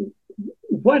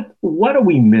 what are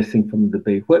we missing from the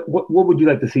debate? What would you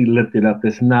like to see lifted up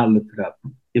that's not lifted up,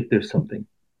 if there's something?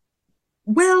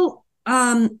 Well,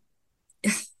 I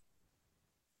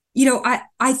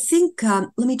think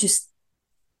let me just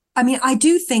I mean, I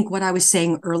do think what I was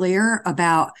saying earlier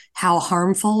about how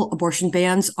harmful abortion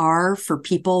bans are for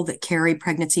people that carry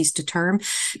pregnancies to term,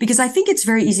 because I think it's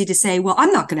very easy to say, well,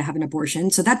 I'm not going to have an abortion,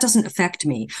 so that doesn't affect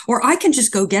me. Or I can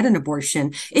just go get an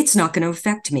abortion. It's not going to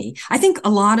affect me. I think a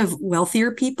lot of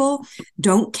wealthier people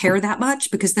don't care that much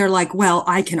because they're like, well,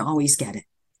 I can always get it.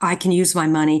 I can use my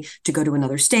money to go to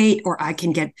another state, or I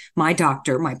can get my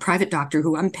doctor, my private doctor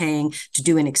who I'm paying to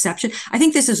do an exception. I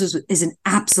think this is an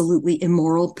absolutely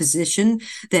immoral position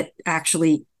that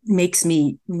actually makes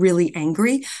me really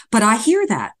angry. But I hear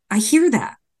that. I hear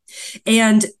that.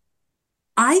 And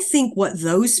I think what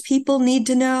those people need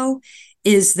to know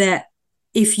is that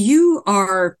if you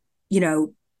are,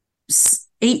 8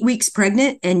 weeks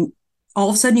pregnant and all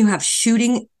of a sudden you have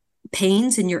shooting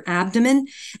pains in your abdomen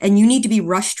and you need to be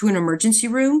rushed to an emergency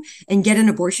room and get an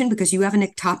abortion because you have an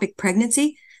ectopic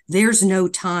pregnancy, there's no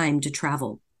time to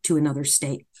travel to another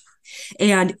state.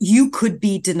 And you could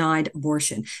be denied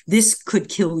abortion. This could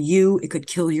kill you. It could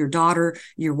kill your daughter,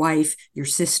 your wife, your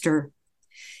sister.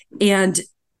 And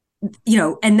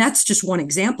and that's just one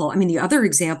example. I mean, the other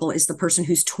example is the person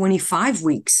who's 25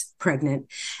 weeks pregnant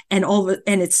and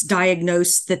it's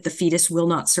diagnosed that the fetus will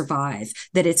not survive,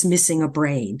 that it's missing a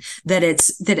brain, that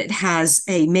it has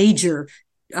a major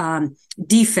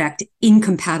defect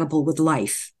incompatible with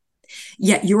life.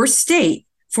 Yet your state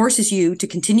forces you to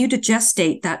continue to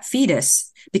gestate that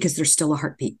fetus because there's still a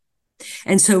heartbeat.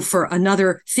 And so for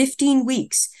another 15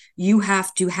 weeks, you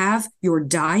have to have your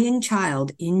dying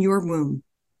child in your womb.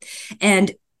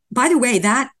 And by the way,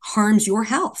 that harms your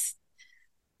health.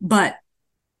 But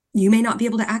you may not be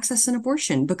able to access an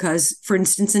abortion because, for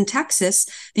instance, in Texas,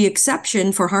 the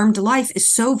exception for harm to life is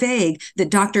so vague that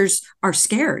doctors are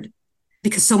scared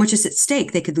because so much is at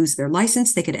stake. They could lose their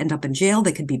license. They could end up in jail.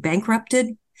 They could be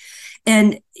bankrupted.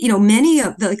 And, many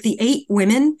of the 8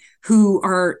 women who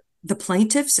are the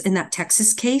plaintiffs in that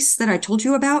Texas case that I told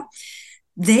you about,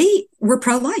 they were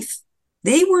pro-life.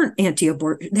 They weren't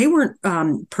anti-abortion. They weren't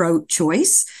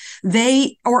pro-choice.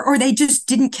 They just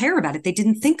didn't care about it. They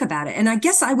didn't think about it. And I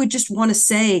guess I would just want to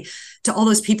say to all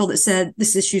those people that said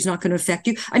this issue is not going to affect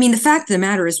you. I mean, the fact of the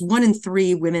matter is 1 in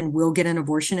 3 women will get an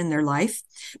abortion in their life.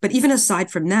 But even aside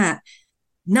from that,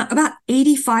 about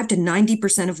 85 to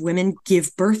 90% of women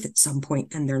give birth at some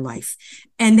point in their life,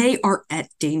 and they are at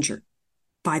danger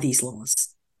by these laws.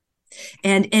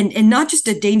 And not just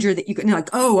a danger that you can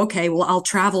oh, okay, well, I'll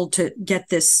travel to get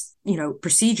this,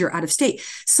 procedure out of state.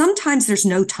 Sometimes there's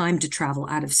no time to travel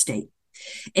out of state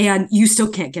and you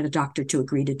still can't get a doctor to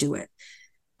agree to do it.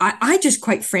 I just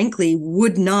quite frankly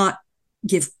would not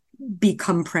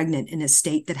become pregnant in a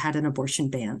state that had an abortion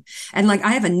ban. And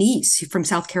I have a niece from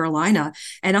South Carolina,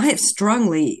 and I have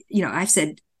strongly, I've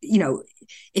said,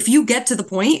 if you get to the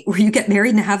point where you get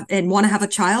married and want to have a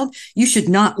child, you should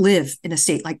not live in a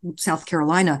state like South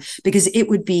Carolina because it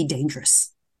would be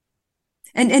dangerous.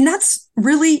 And that's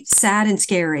really sad and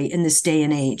scary in this day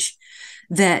and age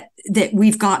that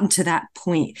we've gotten to that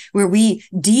point where we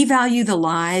devalue the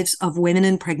lives of women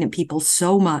and pregnant people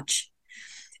so much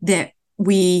that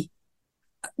we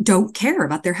don't care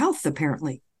about their health,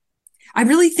 apparently. I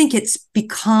really think it's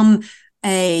become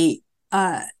really,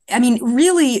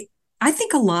 I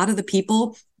think a lot of the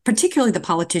people, particularly the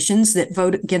politicians that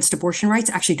vote against abortion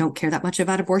rights, actually don't care that much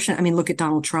about abortion. I mean, look at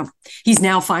Donald Trump. He's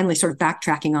now finally sort of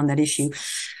backtracking on that issue.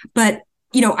 But,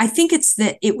 I think it's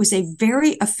that it was a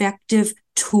very effective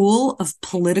tool of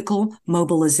political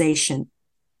mobilization.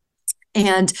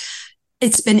 And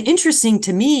it's been interesting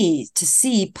to me to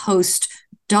see post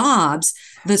Dobbs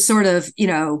the sort of,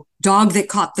 dog that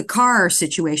caught the car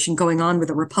situation going on with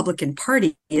the Republican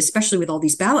Party, especially with all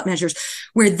these ballot measures,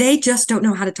 where they just don't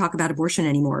know how to talk about abortion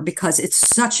anymore because it's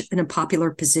such an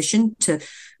unpopular position to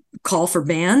call for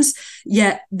bans.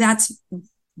 Yet that's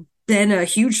been a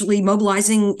hugely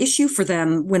mobilizing issue for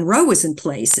them when Roe was in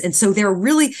place. And so they're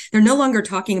no longer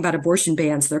talking about abortion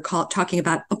bans. They're talking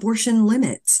about abortion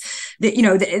limits.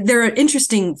 There are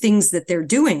interesting things that they're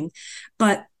doing,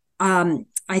 but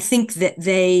I think that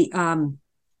they, and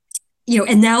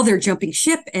now they're jumping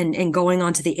ship and going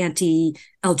on to the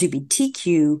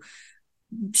anti-LGBTQ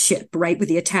ship, right, with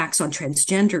the attacks on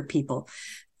transgender people.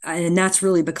 And that's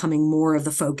really becoming more of the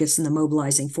focus and the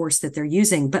mobilizing force that they're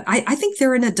using. But I think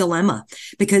they're in a dilemma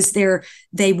because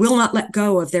they will not let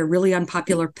go of their really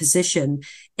unpopular position.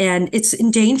 And it's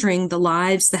endangering the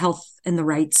lives, the health, and the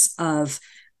rights of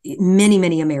many,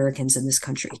 many Americans in this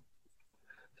country.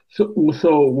 So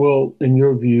will, in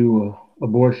your view,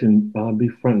 abortion be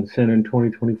front and center in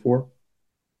 2024?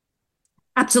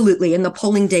 Absolutely. And the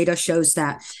polling data shows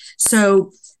that.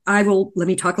 So let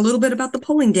me talk a little bit about the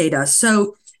polling data.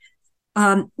 So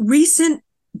recent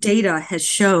data has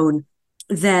shown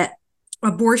that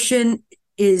abortion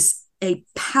is a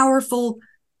powerful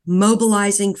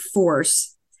mobilizing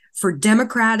force for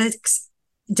Democrats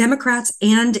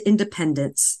and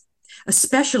independents,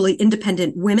 especially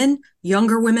independent women,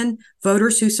 younger women,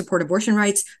 voters who support abortion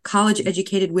rights,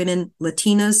 college-educated women,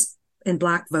 Latinas and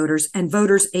Black voters, and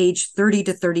voters aged 30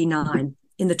 to 39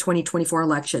 in the 2024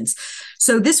 elections.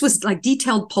 So this was like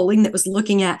detailed polling that was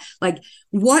looking at like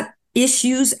what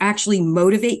issues actually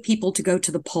motivate people to go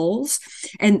to the polls.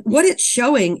 And what it's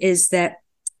showing is that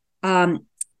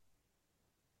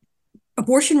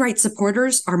abortion rights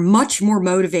supporters are much more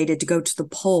motivated to go to the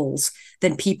polls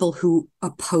than people who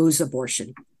oppose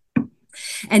abortion.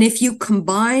 And if you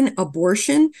combine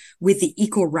abortion with the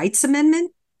Equal Rights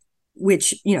Amendment,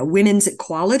 which, women's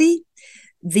equality,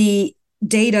 the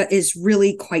data is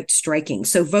really quite striking.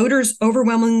 So voters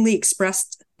overwhelmingly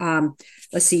expressed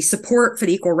support for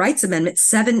the Equal Rights Amendment,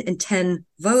 7 in 10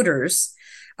 voters,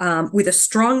 with a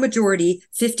strong majority,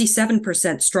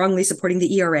 57% strongly supporting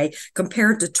the ERA,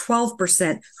 compared to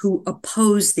 12% who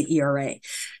oppose the ERA.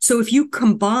 So if you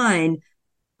combine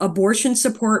abortion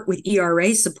support with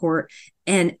ERA support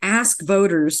and ask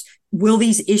voters, will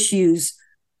these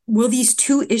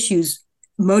two issues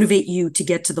motivate you to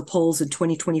get to the polls in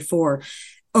 2024?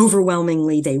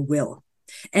 Overwhelmingly, they will.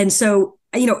 And so,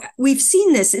 we've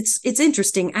seen this. It's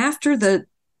interesting after Dobbs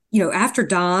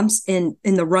in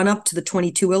the run up to the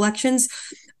 22 elections,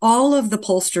 all of the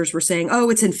pollsters were saying, oh,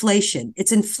 it's inflation.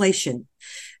 It's inflation.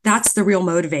 That's the real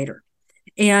motivator.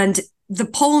 And the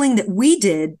polling that we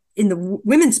did in the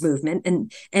women's movement,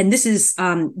 and this is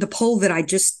the poll that I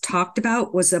just talked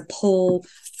about, was a poll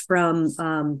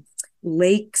from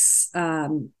Lakes.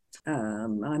 I'm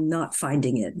not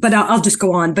finding it, but I'll just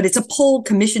go on. But it's a poll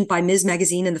commissioned by Ms.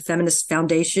 Magazine and the Feminist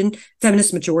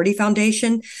Majority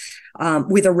Foundation,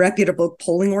 with a reputable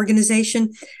polling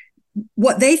organization.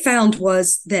 What they found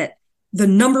was that the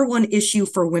number one issue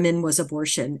for women was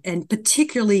abortion, and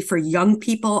particularly for young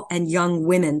people and young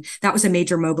women. That was a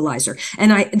major mobilizer.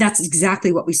 And that's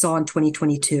exactly what we saw in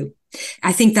 2022.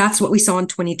 I think that's what we saw in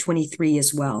 2023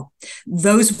 as well.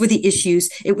 Those were the issues.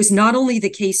 It was not only the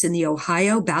case in the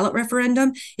Ohio ballot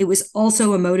referendum, it was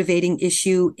also a motivating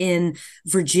issue in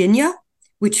Virginia,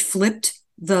 which flipped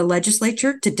the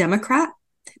legislature to Democrat.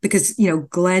 Because,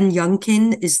 Glenn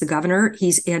Youngkin is the governor.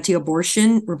 He's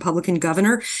anti-abortion, Republican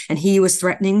governor, and he was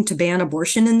threatening to ban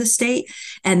abortion in the state.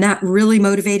 And that really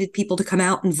motivated people to come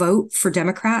out and vote for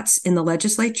Democrats in the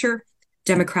legislature.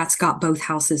 Democrats got both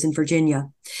houses in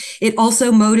Virginia. It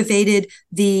also motivated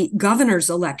the governor's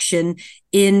election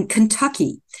in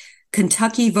Kentucky.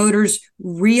 Kentucky voters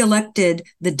reelected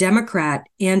the Democrat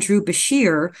Andrew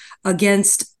Beshear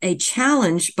against a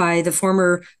challenge by the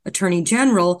former Attorney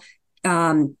General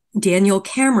Daniel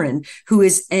Cameron, who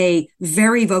is a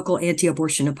very vocal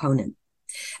anti-abortion opponent.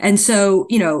 And so,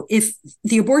 if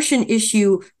the abortion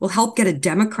issue will help get a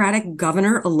Democratic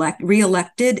governor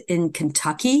reelected in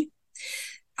Kentucky,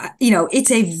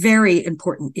 it's a very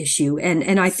important issue.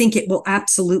 And I think it will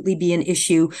absolutely be an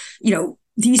issue.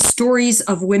 These stories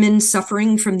of women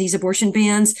suffering from these abortion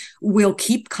bans will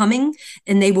keep coming,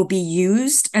 and they will be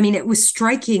used. I mean, it was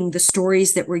striking, the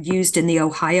stories that were used in the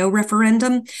Ohio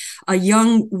referendum. A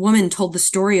young woman told the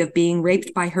story of being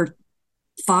raped by her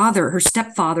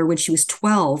stepfather, when she was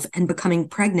 12 and becoming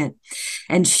pregnant.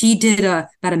 And she did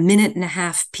about a minute and a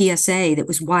half PSA that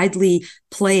was widely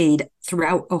played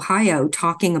throughout Ohio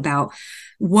talking about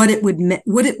what it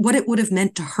would have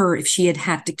meant to her if she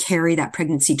had to carry that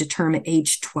pregnancy to term at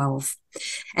age 12.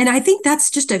 And I think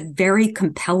that's just a very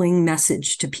compelling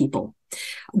message to people.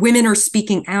 Women are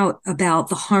speaking out about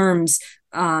the harms,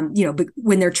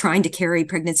 when they're trying to carry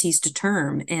pregnancies to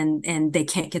term and they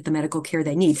can't get the medical care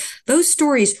they need. Those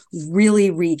stories really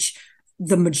reach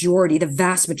the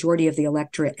vast majority of the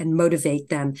electorate and motivate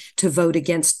them to vote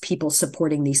against people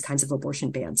supporting these kinds of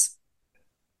abortion bans.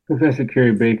 Professor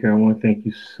Carrie Baker, I want to thank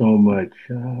you so much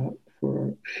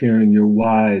for sharing your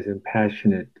wise and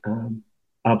passionate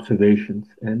observations.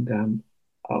 And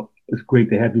it's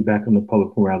great to have you back on the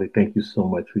Public Morality. Thank you so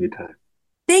much for your time.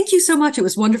 Thank you so much. It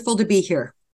was wonderful to be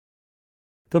here.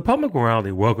 The Public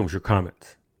Morality welcomes your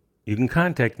comments. You can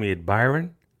contact me at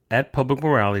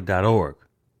byron@publicmorality.org.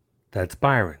 That's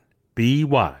Byron,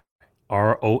 BYRON,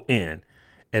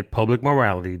 at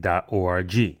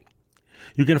publicmorality.org.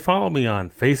 You can follow me on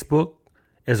Facebook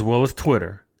as well as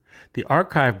Twitter. The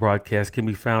archive broadcast can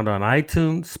be found on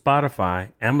iTunes,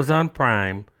 Spotify, Amazon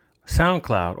Prime,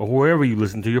 SoundCloud, or wherever you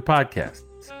listen to your podcasts.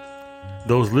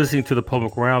 Those listening to the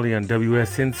Public Morality on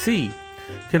WSNC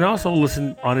can also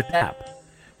listen on its app.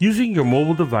 Using your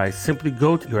mobile device, simply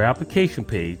go to your application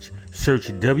page, search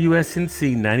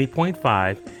WSNC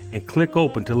 90.5, and click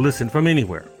open to listen from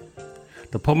anywhere.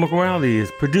 The Public Morality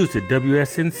is produced at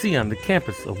WSNC on the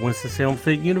campus of Winston-Salem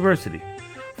State University.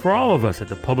 For all of us at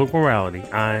the Public Morality,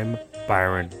 I'm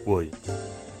Byron Williams.